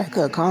I had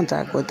cut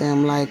contact with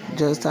them like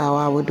just how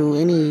I would do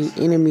any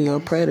enemy or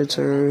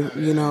predator,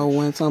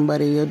 when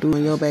somebody are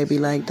doing your baby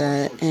like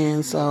that.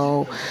 And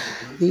so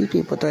these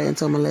people threatened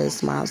to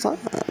molest my son.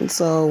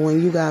 So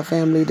when you got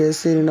family that's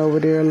sitting over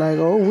there like,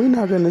 oh, we're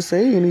not going to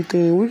say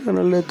anything. We're going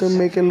to let them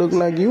make it look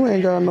like you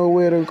ain't got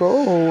nowhere to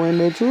go and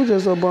that you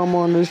just a bum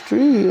on the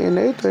street and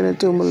they threatened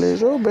to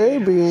molest your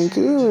baby and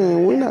kill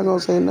him. We're not going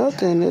to say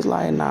nothing. It's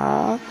like,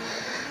 nah,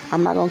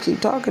 I'm not going to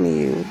keep talking to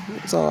you.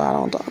 So I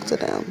don't talk to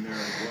them.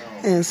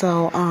 And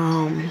so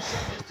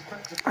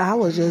I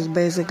was just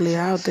basically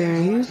out there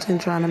in Houston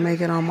trying to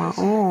make it on my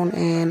own,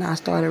 and I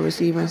started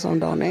receiving some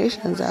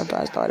donations after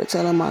I started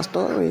telling my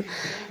story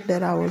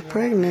that I was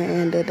pregnant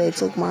and that they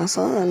took my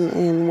son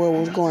and what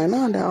was going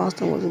on, that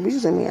Austin was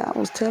abusing me. I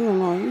was telling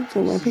on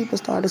YouTube and people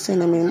started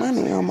sending me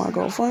money on my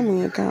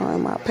GoFundMe account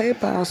and my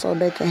PayPal so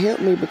they could help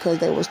me because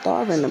they were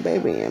starving the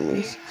baby in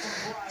me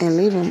and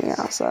leaving me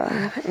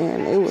outside,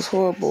 and it was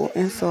horrible.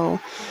 And so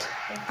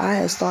I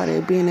had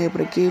started being able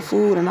to get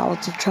food, and I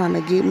was just trying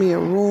to get me a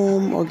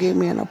room or get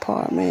me an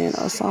apartment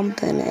or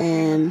something,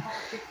 and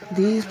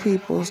these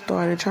people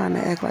started trying to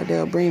act like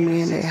they'll bring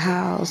me in their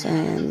house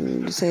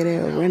and say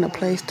they'll rent a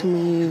place to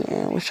me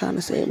and was trying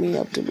to set me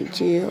up to be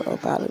killed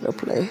up out of the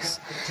place.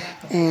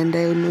 And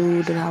they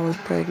knew that I was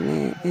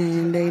pregnant,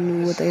 and they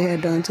knew what they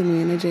had done to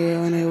me in the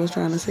jail, and they was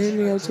trying to set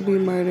me up to be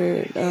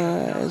murdered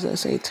as a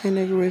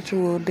satanic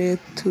ritual death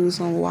to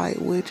some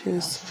white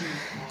witches.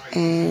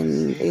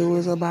 And it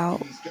was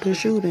about the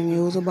shooting. It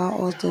was about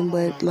Austin.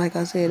 But like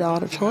I said, all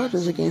the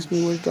charges against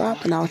me was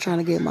dropped. And I was trying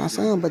to get my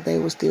son, but they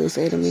were still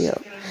setting me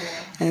up.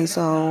 And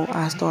so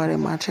I started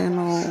my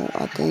channel.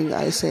 I think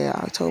I said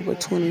October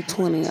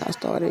 2020. I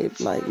started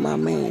like my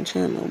main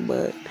channel.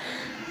 But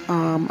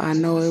I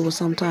know it was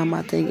sometime,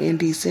 I think in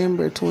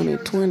December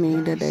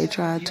 2020, that they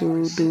tried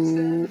to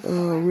do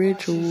a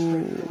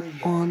ritual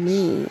on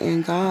me.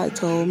 And God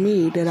told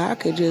me that I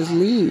could just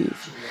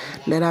leave.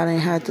 That I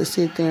didn't have to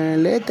sit there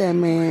and let that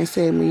man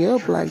set me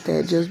up like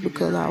that just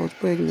because I was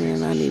pregnant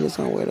and I needed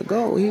somewhere to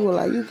go. He was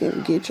like, you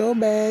can get your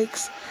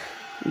bags.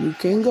 You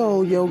can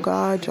go. Your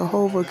God,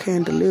 Jehovah,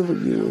 can deliver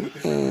you.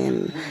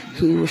 And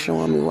he was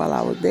showing me while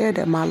I was there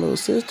that my little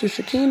sister,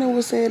 Shakina,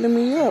 was setting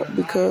me up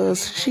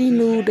because she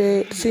knew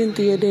that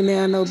Cynthia didn't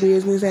have no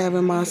business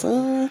having my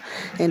son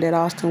and that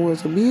Austin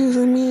was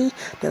abusing me,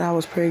 that I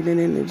was pregnant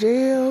in the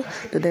jail,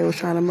 that they was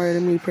trying to murder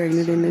me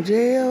pregnant in the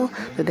jail,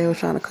 that they was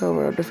trying to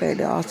cover up the fact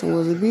that Austin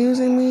was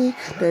abusing me,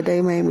 that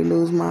they made me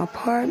lose my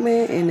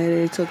apartment, and that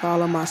they took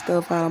all of my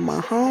stuff out of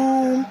my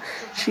home.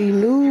 She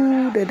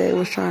knew that they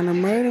was trying to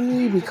murder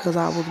me because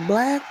I was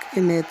black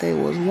and that they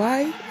was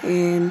white,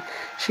 and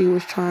she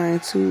was trying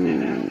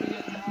to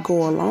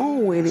go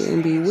along with it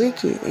and be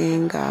wicked.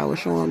 And God was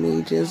showing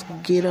me just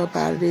get up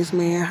out of this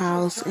man's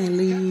house and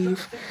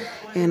leave,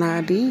 and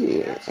I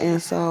did.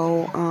 And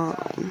so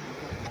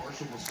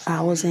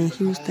I was in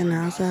Houston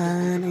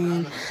outside,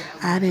 and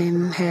I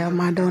didn't have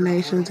my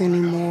donations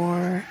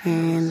anymore,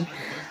 and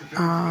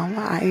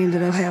I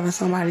ended up having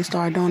somebody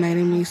start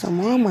donating me some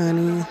more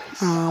money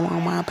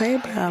on my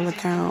PayPal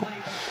account.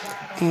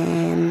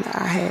 And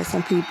I had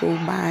some people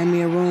buying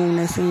me a room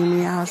that seen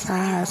me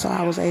outside, so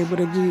I was able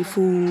to get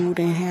food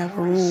and have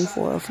a room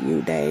for a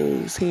few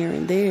days here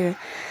and there.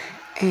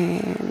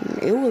 And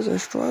it was a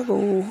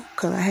struggle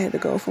because I had to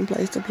go from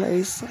place to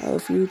place a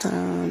few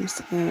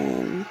times,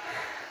 and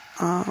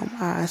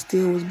I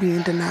still was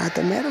being denied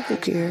the medical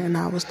care, and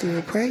I was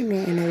still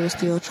pregnant, and they were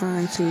still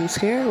trying to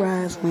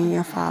terrorize me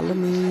and follow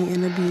me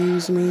and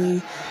abuse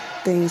me,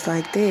 things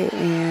like that.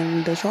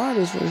 And the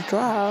charges was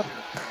dropped.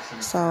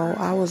 So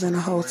I was in a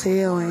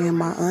hotel and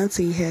my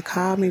auntie had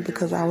called me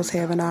because I was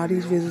having all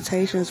these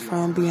visitations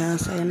from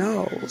Beyonce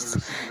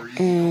Knowles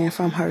and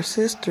from her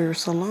sister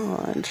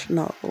Solange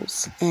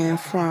Knowles and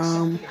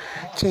from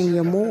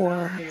Kenya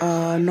Moore,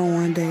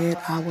 knowing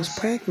that I was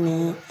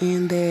pregnant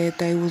and that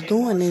they was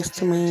doing this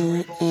to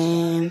me.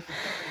 And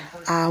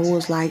I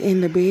was like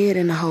in the bed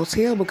in the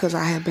hotel because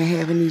I had been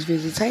having these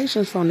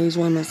visitations from these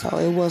women. So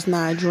it was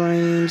not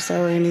dreams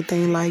or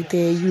anything like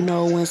that. You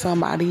know, when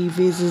somebody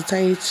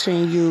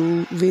visiting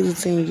you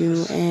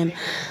and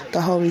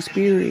the Holy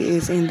Spirit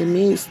is in the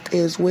midst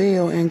as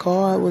well, and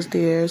God was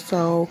there.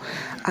 So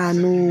I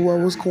knew what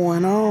was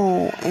going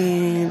on,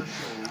 and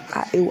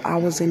I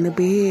was in the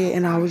bed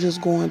and I was just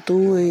going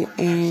through it.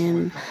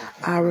 And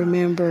I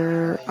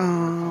remember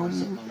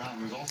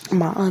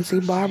my auntie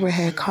Barbara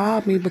had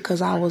called me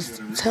because I was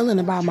telling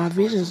about my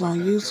visions on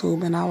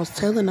YouTube, and I was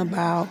telling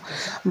about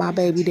my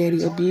baby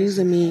daddy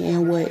abusing me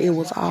and what it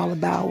was all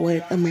about,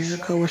 what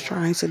America was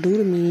trying to do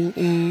to me,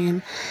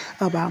 and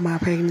about my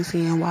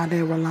pregnancy and why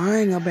they were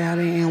lying about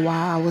it, and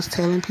why I was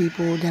telling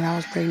people that I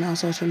was pregnant on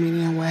social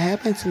media and what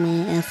happened to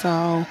me. And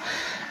so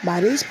by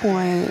this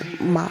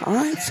point, my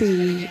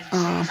auntie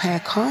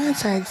had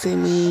contacted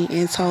me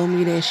and told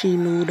me that she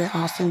knew that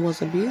Austin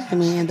was abusing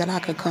me and that I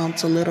could come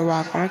to Little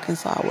Rock,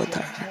 Arkansas with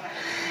her.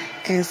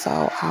 And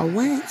so I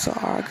went to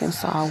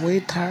Arkansas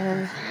with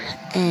her,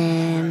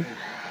 and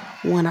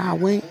when I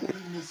went,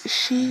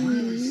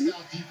 she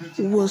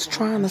was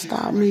trying to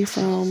stop me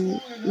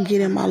from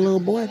getting my little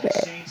boy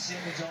back.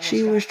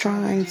 She was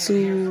trying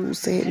to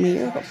set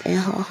me up in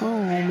her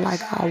home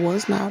like I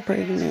was not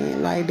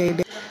pregnant, like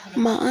they.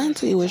 My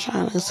auntie was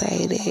trying to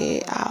say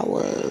that I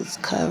was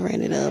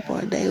covering it up, or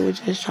they were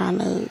just trying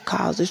to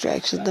cause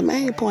distractions. The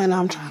main point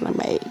I'm trying to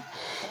make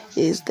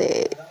is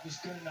that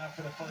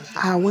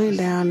I went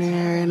down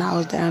there and I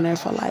was down there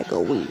for like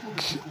a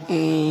week,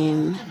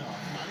 and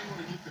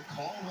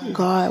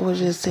God was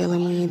just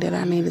telling me that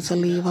I needed to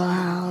leave her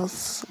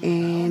house,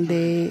 and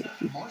that,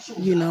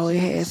 you know, it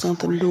had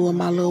something to do with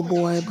my little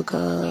boy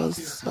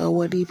because of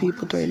what these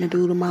people threatened to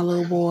do to my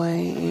little boy,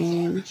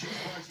 and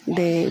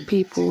that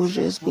people was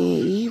just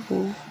being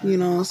evil. You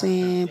know what I'm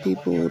saying?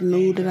 People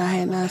knew that I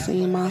had not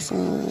seen my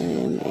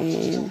son,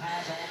 and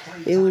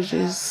it was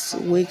just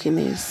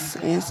wickedness.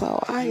 And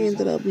so I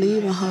ended up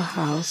leaving her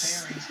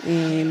house,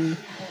 and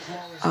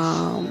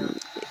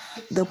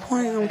the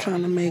point I'm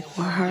trying to make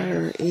with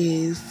her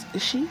is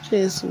she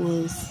just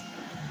was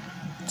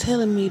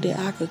telling me that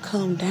I could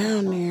come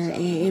down there, and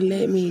it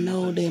let me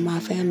know that my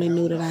family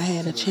knew that I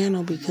had a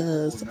channel,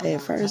 because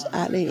at first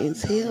I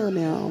didn't tell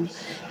them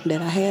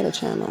that I had a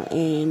channel,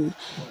 and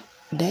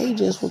they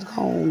just was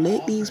gonna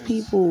let these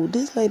people,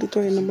 this lady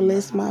threatened to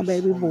molest my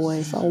baby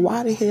boy. So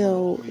why the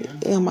hell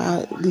am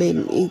I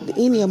letting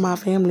any of my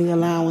family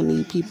allowing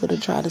these people to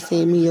try to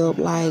set me up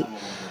like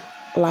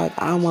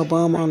I'm a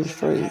bum on the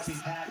streets?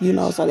 You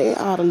know, so they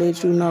ought to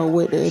let you know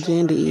what the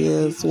agenda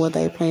is, what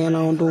they plan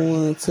on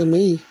doing to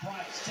me.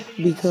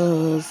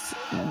 Because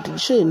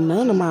shouldn't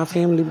none of my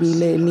family be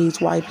letting these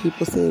white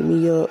people set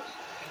me up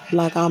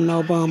like I'm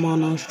no bum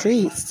on those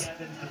streets.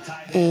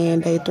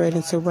 And they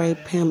threatened to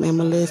rape him and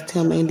molest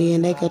him, and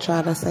then they could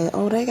try to say,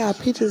 oh, they got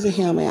pictures of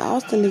him and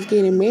Austin is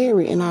getting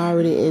married. And I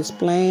already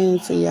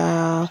explained to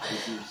y'all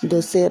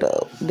the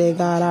setup that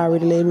God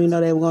already let me know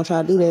they were going to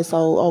try to do that.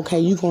 So, okay,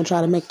 you going to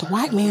try to make the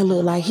white man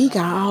look like he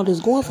got all this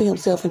going for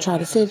himself and try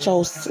to set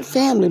your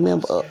family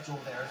member up.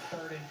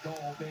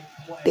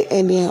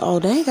 And then, oh,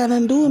 they ain't got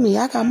nothing to do with me.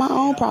 I got my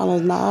own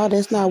problems. Nah,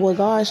 that's not what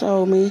God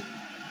showed me.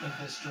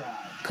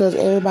 Because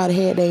everybody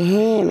had their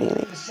hand in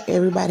it.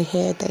 Everybody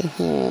had their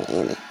hand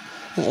in it.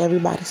 And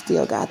everybody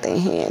still got their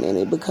hand in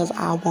it because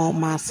I want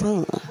my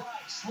son.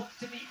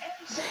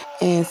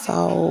 And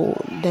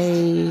so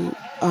they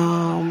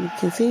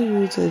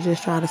continue to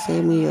just try to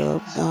set me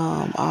up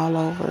all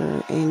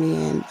over. And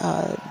then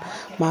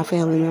my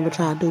family member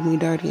tried to do me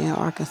dirty in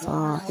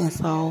Arkansas. And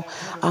so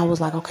I was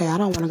like, okay, I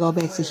don't want to go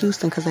back to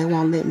Houston because they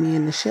won't let me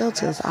in the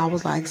shelters. I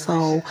was like,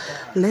 so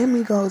let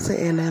me go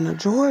to Atlanta,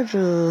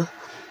 Georgia,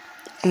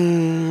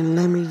 and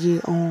let me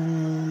get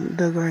on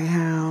the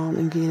Greyhound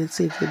and get a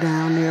ticket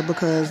down there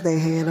because they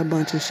had a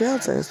bunch of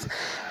shelters.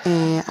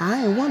 And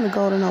I didn't want to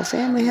go to no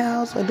family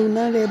house or do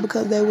none of that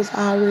because they was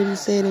already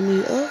setting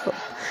me up.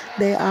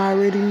 They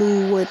already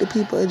knew what the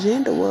people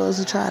agenda was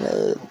to try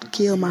to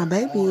kill my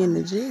baby in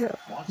the jail.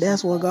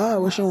 That's what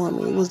God was showing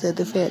me, was that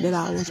the fact that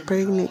I was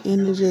pregnant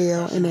in the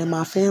jail and that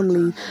my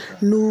family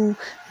knew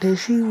that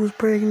she was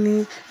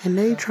pregnant and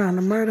they trying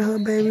to murder her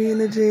baby in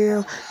the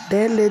jail.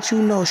 That let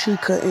you know she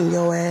cutting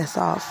your ass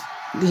off.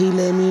 He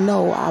let me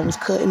know I was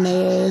cutting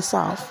their ass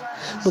off.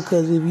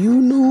 Because if you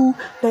knew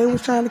they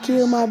was trying to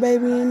kill my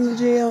baby in the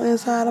jail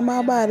inside of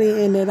my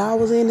body and that I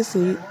was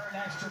innocent,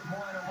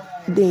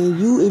 then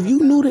if you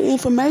knew the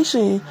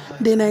information,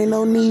 then ain't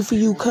no need for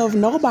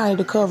nobody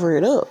to cover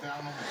it up.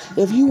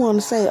 If you want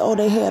to say, oh,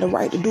 they had a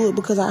right to do it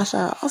because I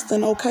shot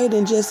Austin, okay,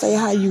 then just say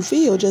how you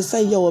feel. Just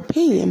say your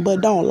opinion,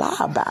 but don't lie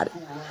about it.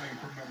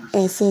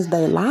 And since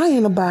they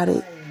lying about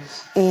it,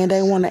 and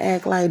they want to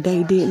act like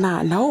they did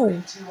not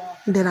know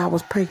that I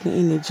was pregnant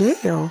in the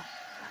jail,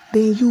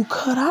 then you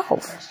cut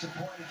off.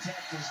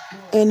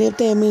 And if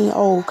that means,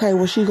 okay,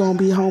 well, she going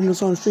to be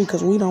homeless on the street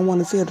because we don't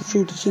want to tell the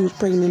truth that she was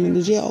pregnant in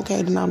the jail,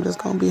 okay, then I'm just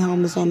going to be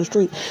homeless on the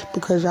street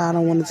because y'all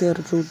don't want to tell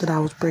the truth that I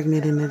was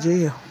pregnant in the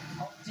jail.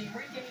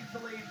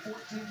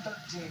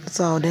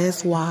 So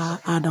that's why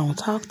I don't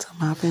talk to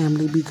my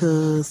family,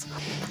 because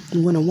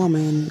when a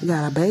woman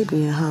got a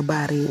baby in her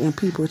body and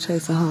people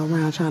chasing her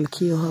around trying to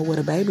kill her with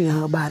a baby in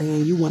her body,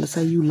 and you want to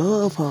say you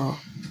love her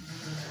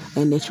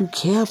and that you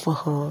care for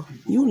her,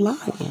 you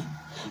lying.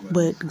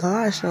 But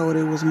God showed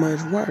it was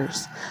much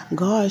worse.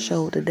 God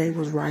showed that they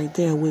was right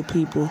there with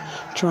people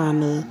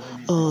trying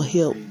to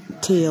help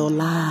tell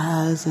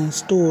lies and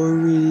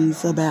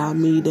stories about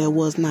me that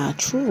was not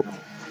true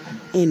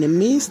in the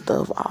midst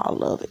of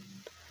all of it.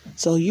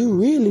 So you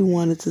really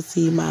wanted to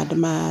see my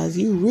demise.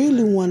 You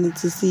really wanted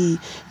to see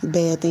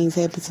bad things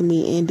happen to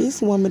me. And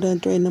this woman done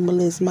threatened to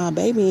molest my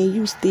baby, and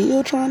you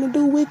still trying to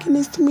do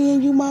wickedness to me,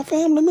 and you my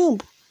family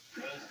member.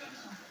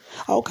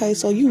 Okay,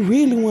 so you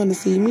really want to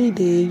see me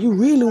dead. You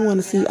really want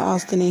to see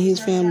Austin and his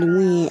family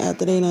win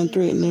after they done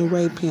threatened and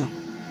rape him.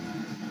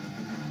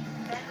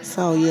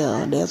 So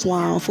yeah, that's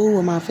why I don't fool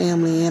with my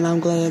family, and I'm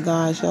glad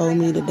God showed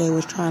me that they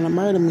was trying to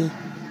murder me.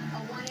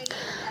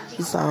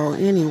 So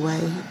anyway,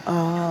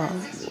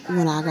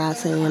 when I got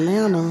to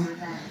Atlanta,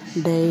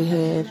 they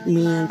had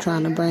men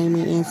trying to bring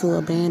me into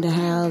abandoned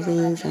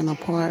houses and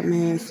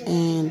apartments,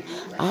 and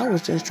I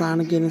was just trying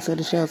to get into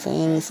the shelter.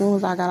 And as soon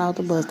as I got out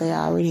the bus, they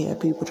already had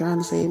people trying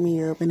to set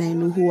me up, and they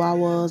knew who I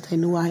was. They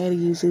knew I had a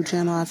YouTube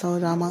channel. I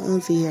told y'all my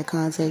auntie had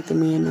contacted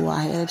me and knew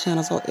I had a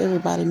channel, so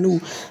everybody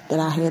knew that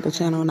I had the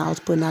channel, and I was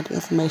putting out the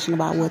information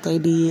about what they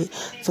did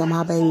to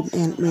my baby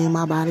and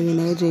my body in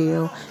that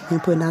jail,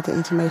 and putting out the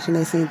information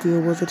that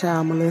Cynthia was a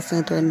child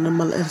molester and to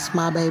molest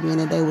my baby, and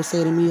that they were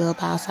setting me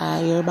up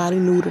outside. Everybody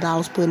knew that I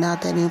was putting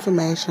out that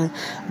information.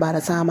 By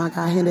the time I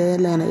got here to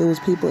Atlanta, it was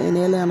people in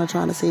Atlanta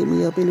trying to set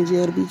me up in the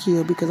jail to be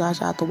killed because I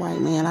shot the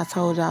white man. I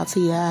told y'all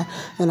T.I.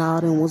 and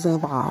all them was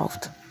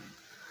involved.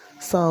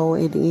 So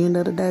at the end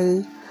of the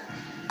day,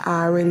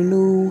 I already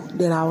knew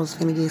that I was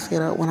finna get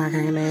set up when I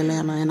came to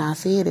Atlanta, and I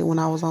said it when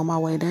I was on my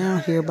way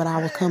down here, but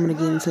I was coming to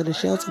get into the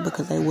shelter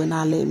because they would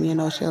not let me in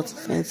no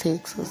shelters in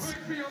Texas.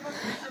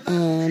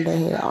 And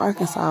they had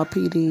Arkansas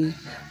PD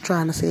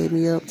trying to set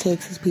me up,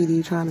 Texas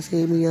PD trying to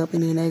set me up,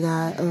 and then they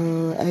got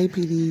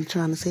APD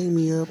trying to set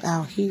me up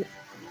out here.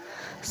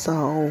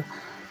 So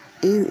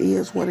it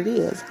is what it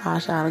is. I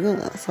shot a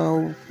gun,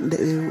 so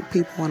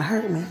people want to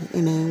hurt me,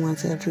 and they want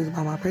to tell the truth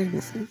about my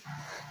pregnancy.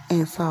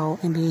 And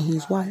then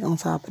he's white on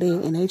top of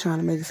that, and they trying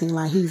to make it seem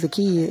like he's a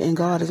kid, and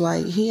God is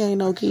like, he ain't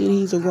no kid,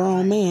 he's a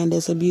grown man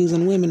that's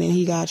abusing women, and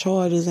he got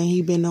charges, and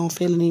he been on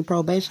felony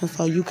probation,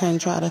 so you can't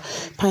try to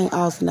paint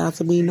Austin out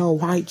to be no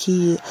white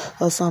kid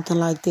or something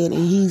like that, and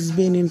he's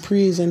been in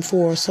prison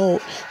for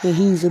assault, and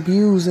he's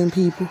abusing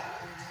people.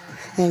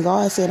 And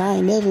God said, I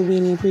ain't never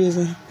been in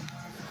prison.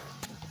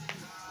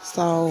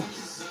 So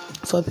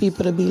for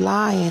people to be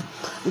lying,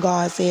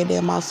 God said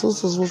that my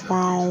sisters was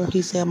wrong.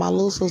 He said my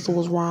little sister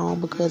was wrong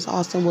because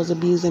Austin was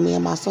abusing me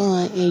and my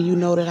son, and you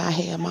know that I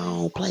had my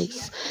own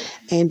place.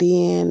 And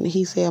then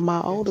he said my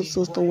older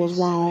sister was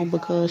wrong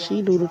because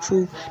she knew the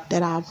truth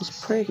that I was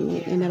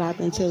pregnant, and that I've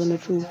been telling the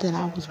truth that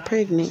I was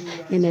pregnant,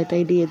 and that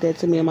they did that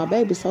to me and my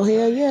baby. So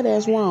hell yeah,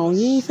 that's wrong.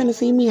 You ain't finna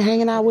see me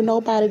hanging out with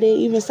nobody that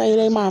even say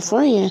they my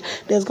friend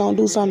that's gonna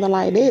do something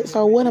like that.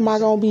 So what am I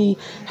gonna be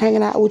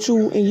hanging out with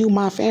you and you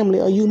my family,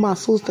 or you my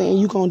sister and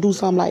you gonna do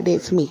something like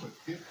that to me?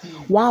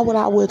 Why would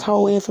I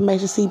withhold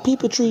information? See,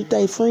 people treat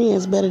their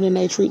friends better than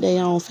they treat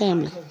their own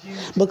family.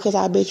 Because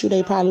I bet you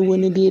they probably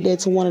wouldn't have did that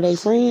to one of their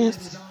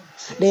friends.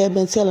 They have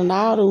been telling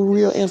all the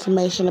real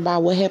information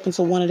about what happened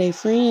to one of their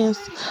friends.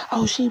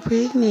 Oh, she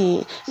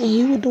pregnant, and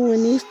he was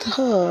doing this to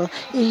her,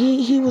 and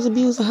he was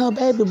abusing her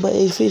baby. But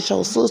if it's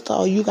your sister,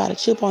 or you got a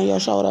chip on your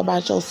shoulder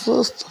about your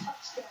sister,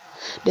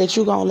 that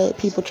you gonna let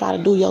people try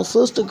to do your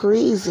sister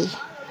crazy,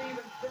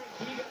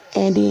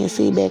 and then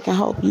sit back and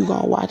hope you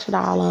gonna watch it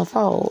all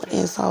unfold,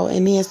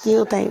 and then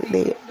still think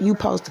that you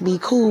supposed to be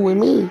cool with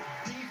me.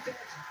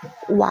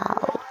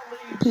 Wow,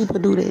 people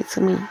do that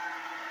to me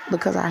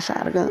because I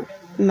shot a gun.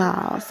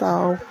 Nah,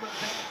 so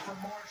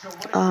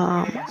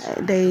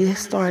they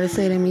started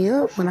setting me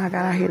up when I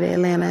got out here to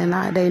Atlanta,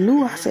 and they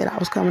knew I said I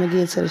was coming to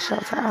get to the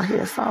shelter out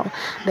here. So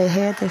they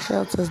had the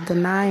shelters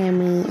denying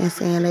me and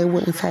saying they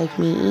wouldn't take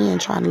me in,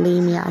 trying to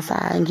leave me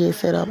outside and get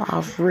set up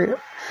off rip.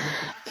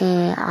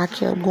 And I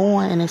kept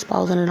going and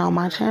exposing it on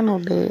my channel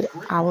that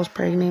I was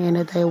pregnant and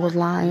that they was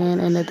lying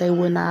and that they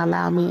would not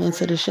allow me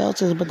into the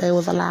shelters, but they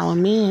was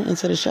allowing men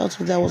into the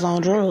shelters that was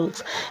on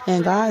drugs.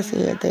 And God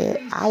said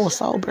that I was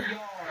sober,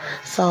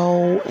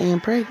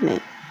 and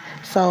pregnant.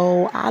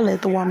 So I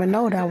let the woman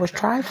know that I was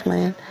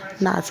trifling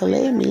not to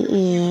let me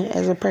in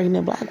as a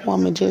pregnant black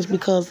woman just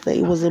because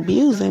they was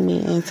abusing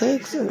me in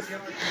Texas.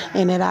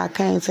 And that I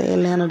came to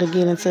Atlanta to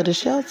get into the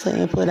shelter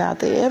and put out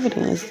the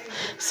evidence.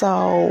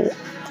 So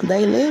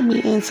they led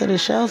me into the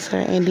shelter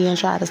and then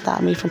tried to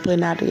stop me from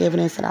putting out the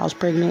evidence that I was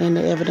pregnant and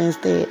the evidence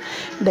that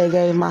they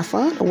gave my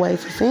son away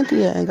to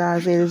Cynthia. And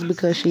God said it's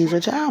because she's a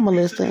child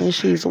molester and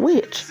she's a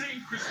witch.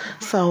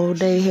 So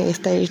they had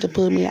staged to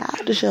put me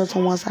out the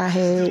shelter once I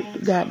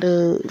had got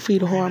the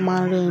fetal heart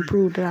monitor and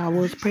proved that I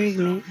was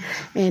pregnant.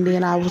 And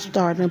then I was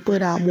starting to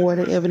put out more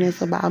of the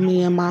evidence about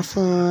me and my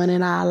son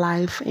and our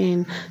life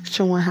and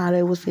showing how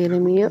they were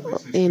setting me up.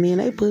 And then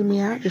they put me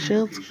out the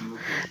shelter.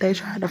 They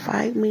tried to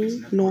fight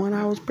me knowing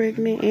I was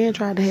pregnant and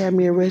tried to have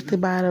me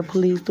arrested by the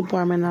police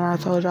department. And I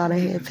told y'all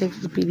they had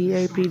Texas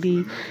PD,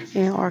 APD,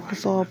 and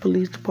Arkansas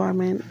Police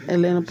Department,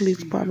 Atlanta Police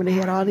Department. They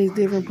had all these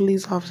different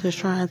police officers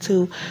trying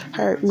to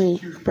hurt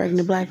me, a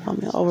pregnant black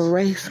woman, over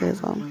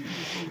racism.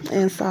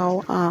 And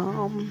so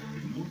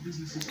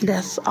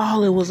that's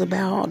all it was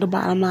about, the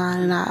bottom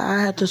line. And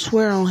I had to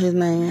swear on his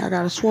name. I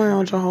got to swear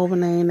on Jehovah's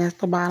name. That's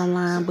the bottom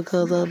line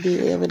because of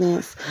the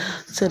evidence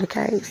to the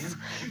case.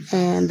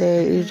 And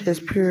that is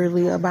just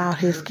purely about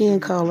his skin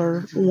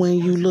color when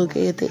you look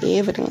at the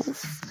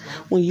evidence.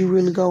 When you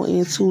really go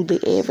into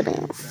the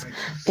evidence.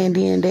 And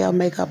then they'll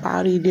make up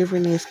all these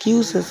different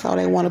excuses. So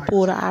they want to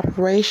pull the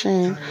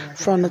operation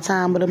from the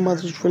time of the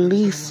mother's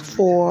release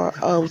for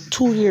a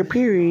 2-year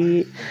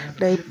period.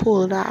 They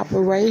pull the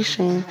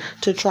operation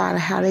to try to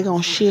how they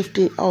going to shift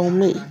it on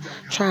me.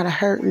 Try to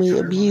hurt me,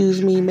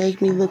 abuse me,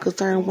 make me look a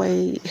certain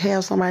way,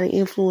 have somebody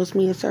influence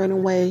me a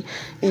certain way,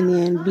 and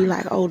then be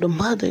like, oh, the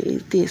mother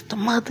is this, the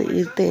mother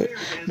is that,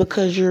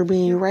 because you're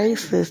being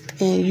racist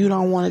and you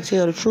don't want to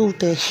tell the truth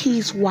that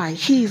he's white,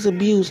 he's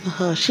abusing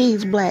her,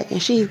 she's black,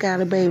 and she's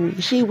got a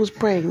baby, she was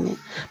pregnant,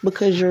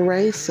 because you're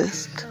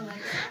racist.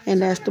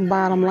 And that's the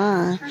bottom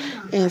line.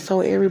 And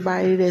so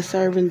everybody that's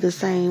serving the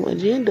same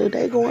agenda,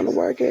 they going to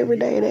work every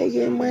day. They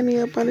getting money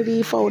up under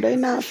these folks. They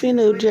not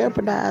finna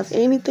jeopardize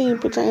anything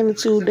pertaining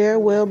to their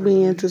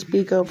well-being to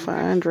speak up for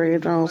Andrea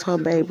Jones, her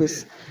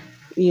babies,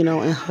 in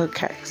her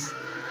case.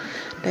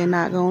 They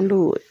not going to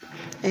do it.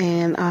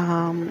 And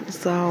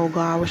so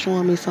God was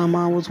showing me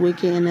someone was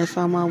wicked and that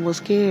someone was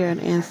scared.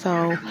 And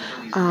so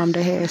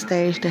they had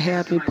staged to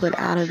have me put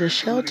out of the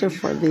shelter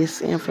for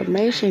this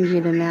information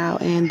getting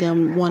out, and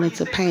them wanted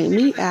to paint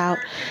me out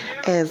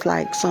as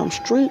like some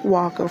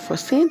streetwalker for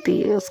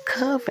Cynthia's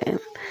coven.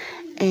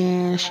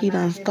 And she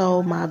done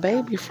stole my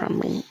baby from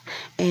me.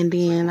 And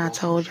then I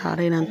told y'all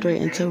they done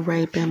threatened to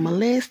rape and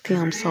molest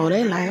him. So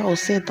they like, oh,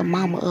 set the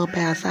mama up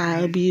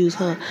outside, abuse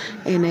her.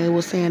 And they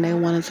were saying they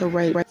wanted to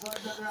rape.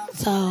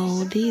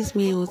 So these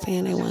men were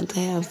saying they wanted to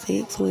have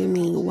sex with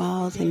me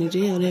while I was in the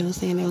jail. They were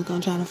saying they were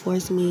going to try to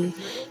force me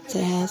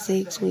to have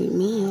sex with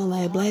men,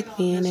 like black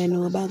men that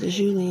knew about the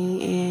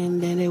shooting,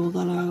 and then they were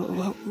going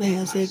to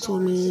have sex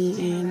with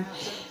me, and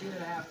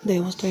they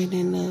were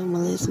threatening to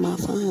molest my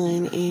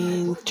son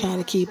and try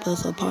to keep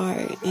us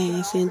apart.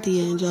 And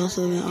Cynthia and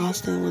Joseph and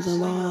Austin was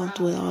involved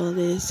with all of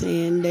this,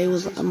 and they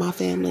was my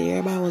family.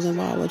 Everybody was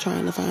involved with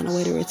trying to find a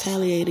way to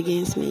retaliate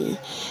against me.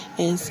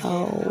 And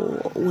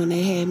so when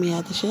they had me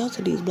at the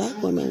shelter, these black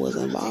women was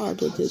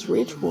involved with this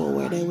ritual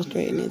where they was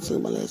threatening to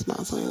molest my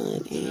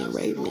son and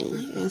rape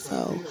me. And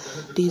so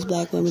these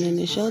black women in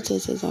the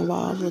shelters is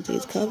involved with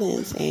these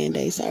covens, and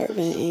they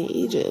serving in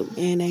Egypt,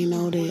 and they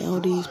know that all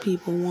these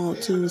people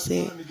want to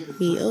set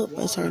me up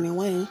a certain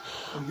way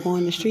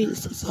on the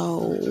streets.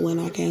 So when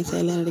I came to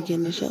Atlanta to get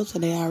in the shelter,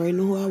 they already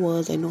knew who I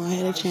was. They knew I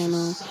had a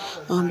channel.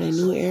 They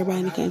knew everybody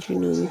in the country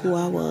knew who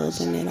I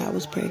was and that I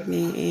was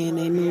pregnant, and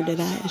they knew that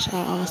I had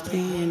shot Austin,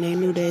 and they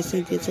knew that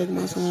Cynthia took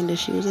my son, that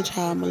she was a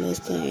child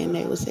molester, and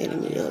they were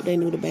setting me up. They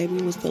knew the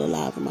baby was still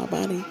alive in my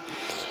body.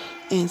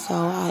 And so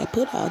I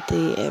put out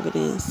the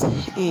evidence,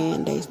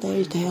 and they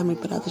staged to have me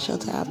put out the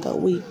shelter after a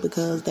week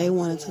because they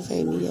wanted to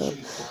set me up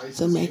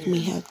to make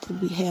me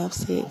have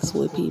sex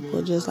with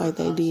people, just like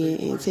they did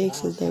in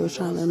Texas. They were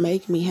trying to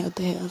make me have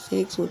to have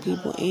sex with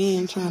people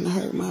and trying to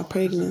hurt my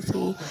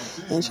pregnancy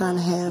and trying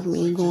to have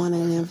me going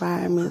in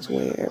environments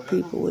where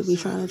people would be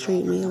trying to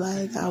treat me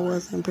like I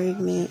wasn't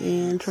pregnant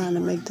and trying to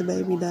make the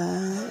baby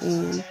die.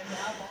 And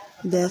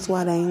that's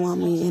why they want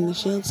me in the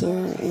shelter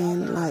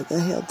in like a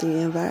healthy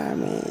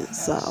environment.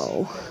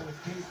 So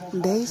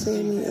they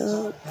set me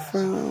up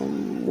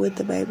from with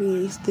the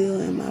baby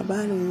still in my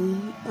body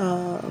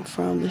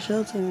from the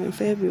shelter in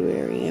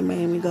February, and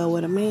made me go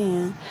with a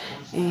man,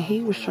 and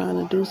he was trying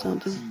to do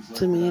something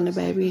to me and the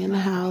baby in the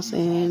house.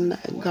 And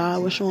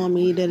God was showing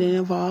me that it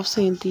involved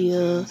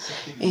Cynthia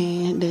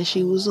and that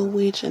she was a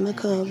witch in the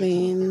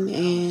coven,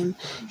 and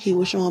he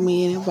was showing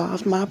me it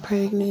involved my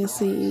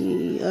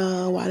pregnancy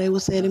while they were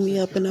setting me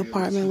up in the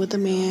apartment with the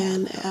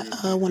man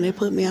when they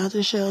put me out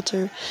the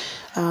shelter.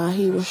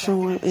 He was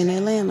showing in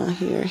Atlanta. Atlanta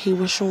here. He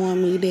was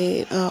showing me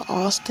that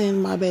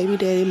Austin, my baby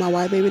daddy, my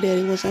white baby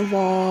daddy, was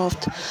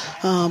involved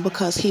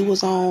because he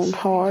was on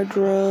hard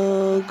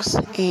drugs,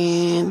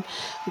 and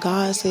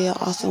God said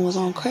Austin was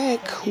on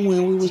crack.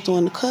 When we was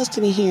doing the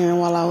custody hearing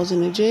while I was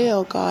in the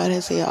jail, God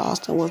had said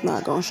Austin was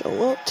not going to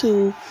show up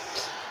to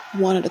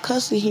one of the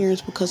custody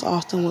hearings because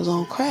Austin was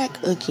on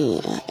crack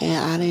again.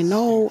 And I didn't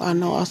know. I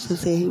know Austin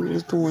said he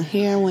was doing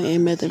heroin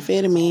and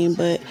methamphetamine,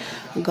 but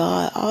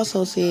God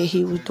also said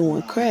he was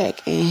doing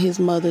crack. And his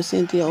mother,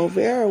 Cynthia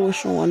O'Vera, was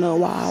showing up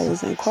while I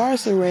was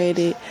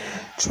incarcerated,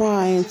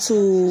 trying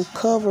to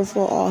cover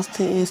for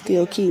Austin and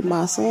still keep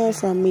my son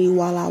from me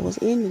while I was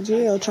in the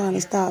jail, trying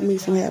to stop me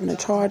from having the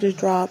charges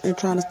dropped and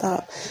trying to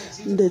stop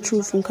the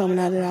truth from coming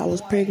out that I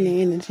was pregnant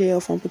in the jail,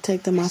 from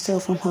protecting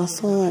myself from her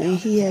son. And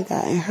he had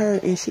gotten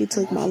hurt, and she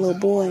took my little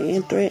boy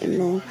and threatened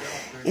him,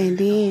 and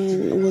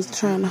then was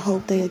trying to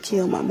hope they would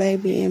kill my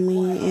baby and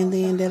me, and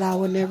then that I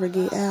would never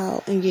get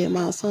out and get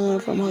my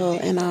son from her,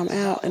 and I'm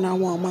out and I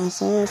want my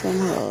son from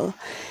her,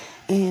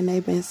 and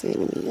they've been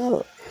setting me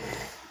up.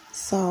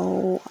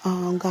 So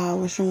God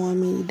was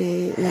showing me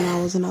that when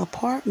I was in an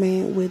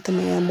apartment with the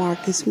man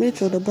Marcus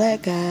Mitchell, the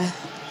black guy,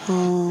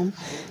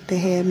 they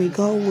had me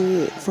go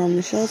with from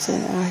the shelter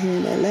out here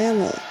in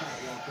Atlanta,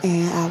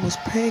 and I was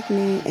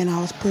pregnant and I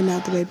was putting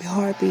out the baby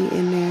heartbeat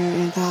in there,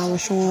 and God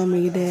was showing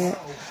me that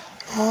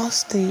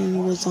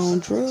Austin was on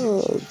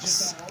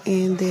drugs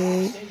and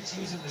that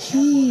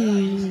he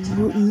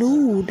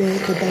knew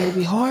that the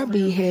baby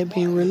heartbeat had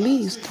been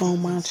released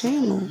on my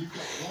channel,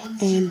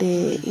 and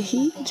that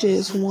he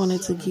just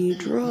wanted to get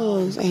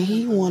drugs and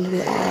he wanted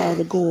it all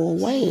to go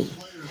away,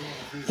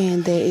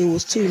 and that it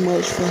was too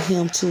much for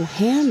him to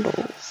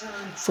handle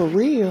for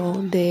real,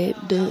 that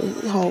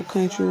the whole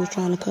country was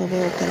trying to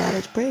cover up that I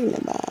was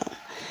pregnant by him.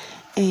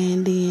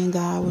 And then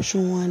God was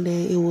showing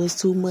that it was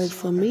too much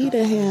for me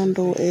to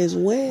handle as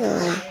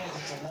well,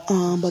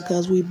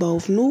 because we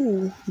both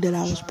knew that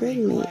I was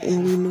pregnant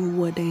and we knew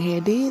what they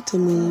had did to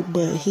me,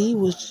 but he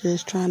was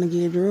just trying to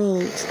get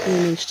drugs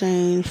in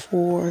exchange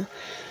for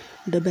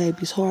the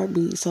baby's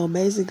heartbeat. So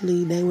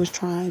basically they was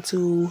trying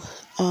to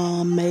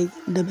make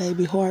the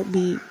baby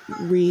heartbeat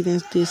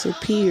readings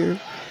disappear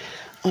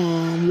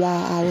while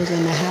I was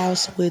in the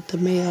house with the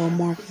male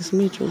Marcus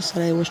Mitchell. So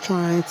they was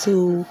trying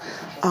to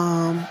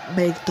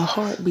make the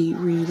heartbeat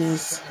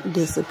readings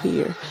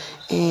disappear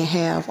and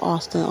have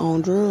Austin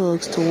on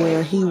drugs to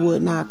where he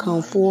would not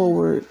come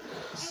forward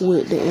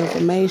with the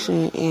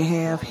information and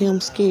have him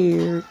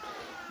scared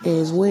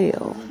as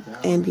well.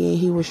 And then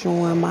he was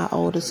showing my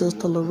older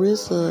sister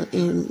Larissa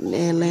in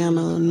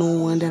Atlanta,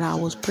 knowing that I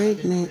was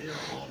pregnant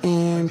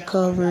and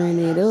covering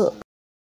it up.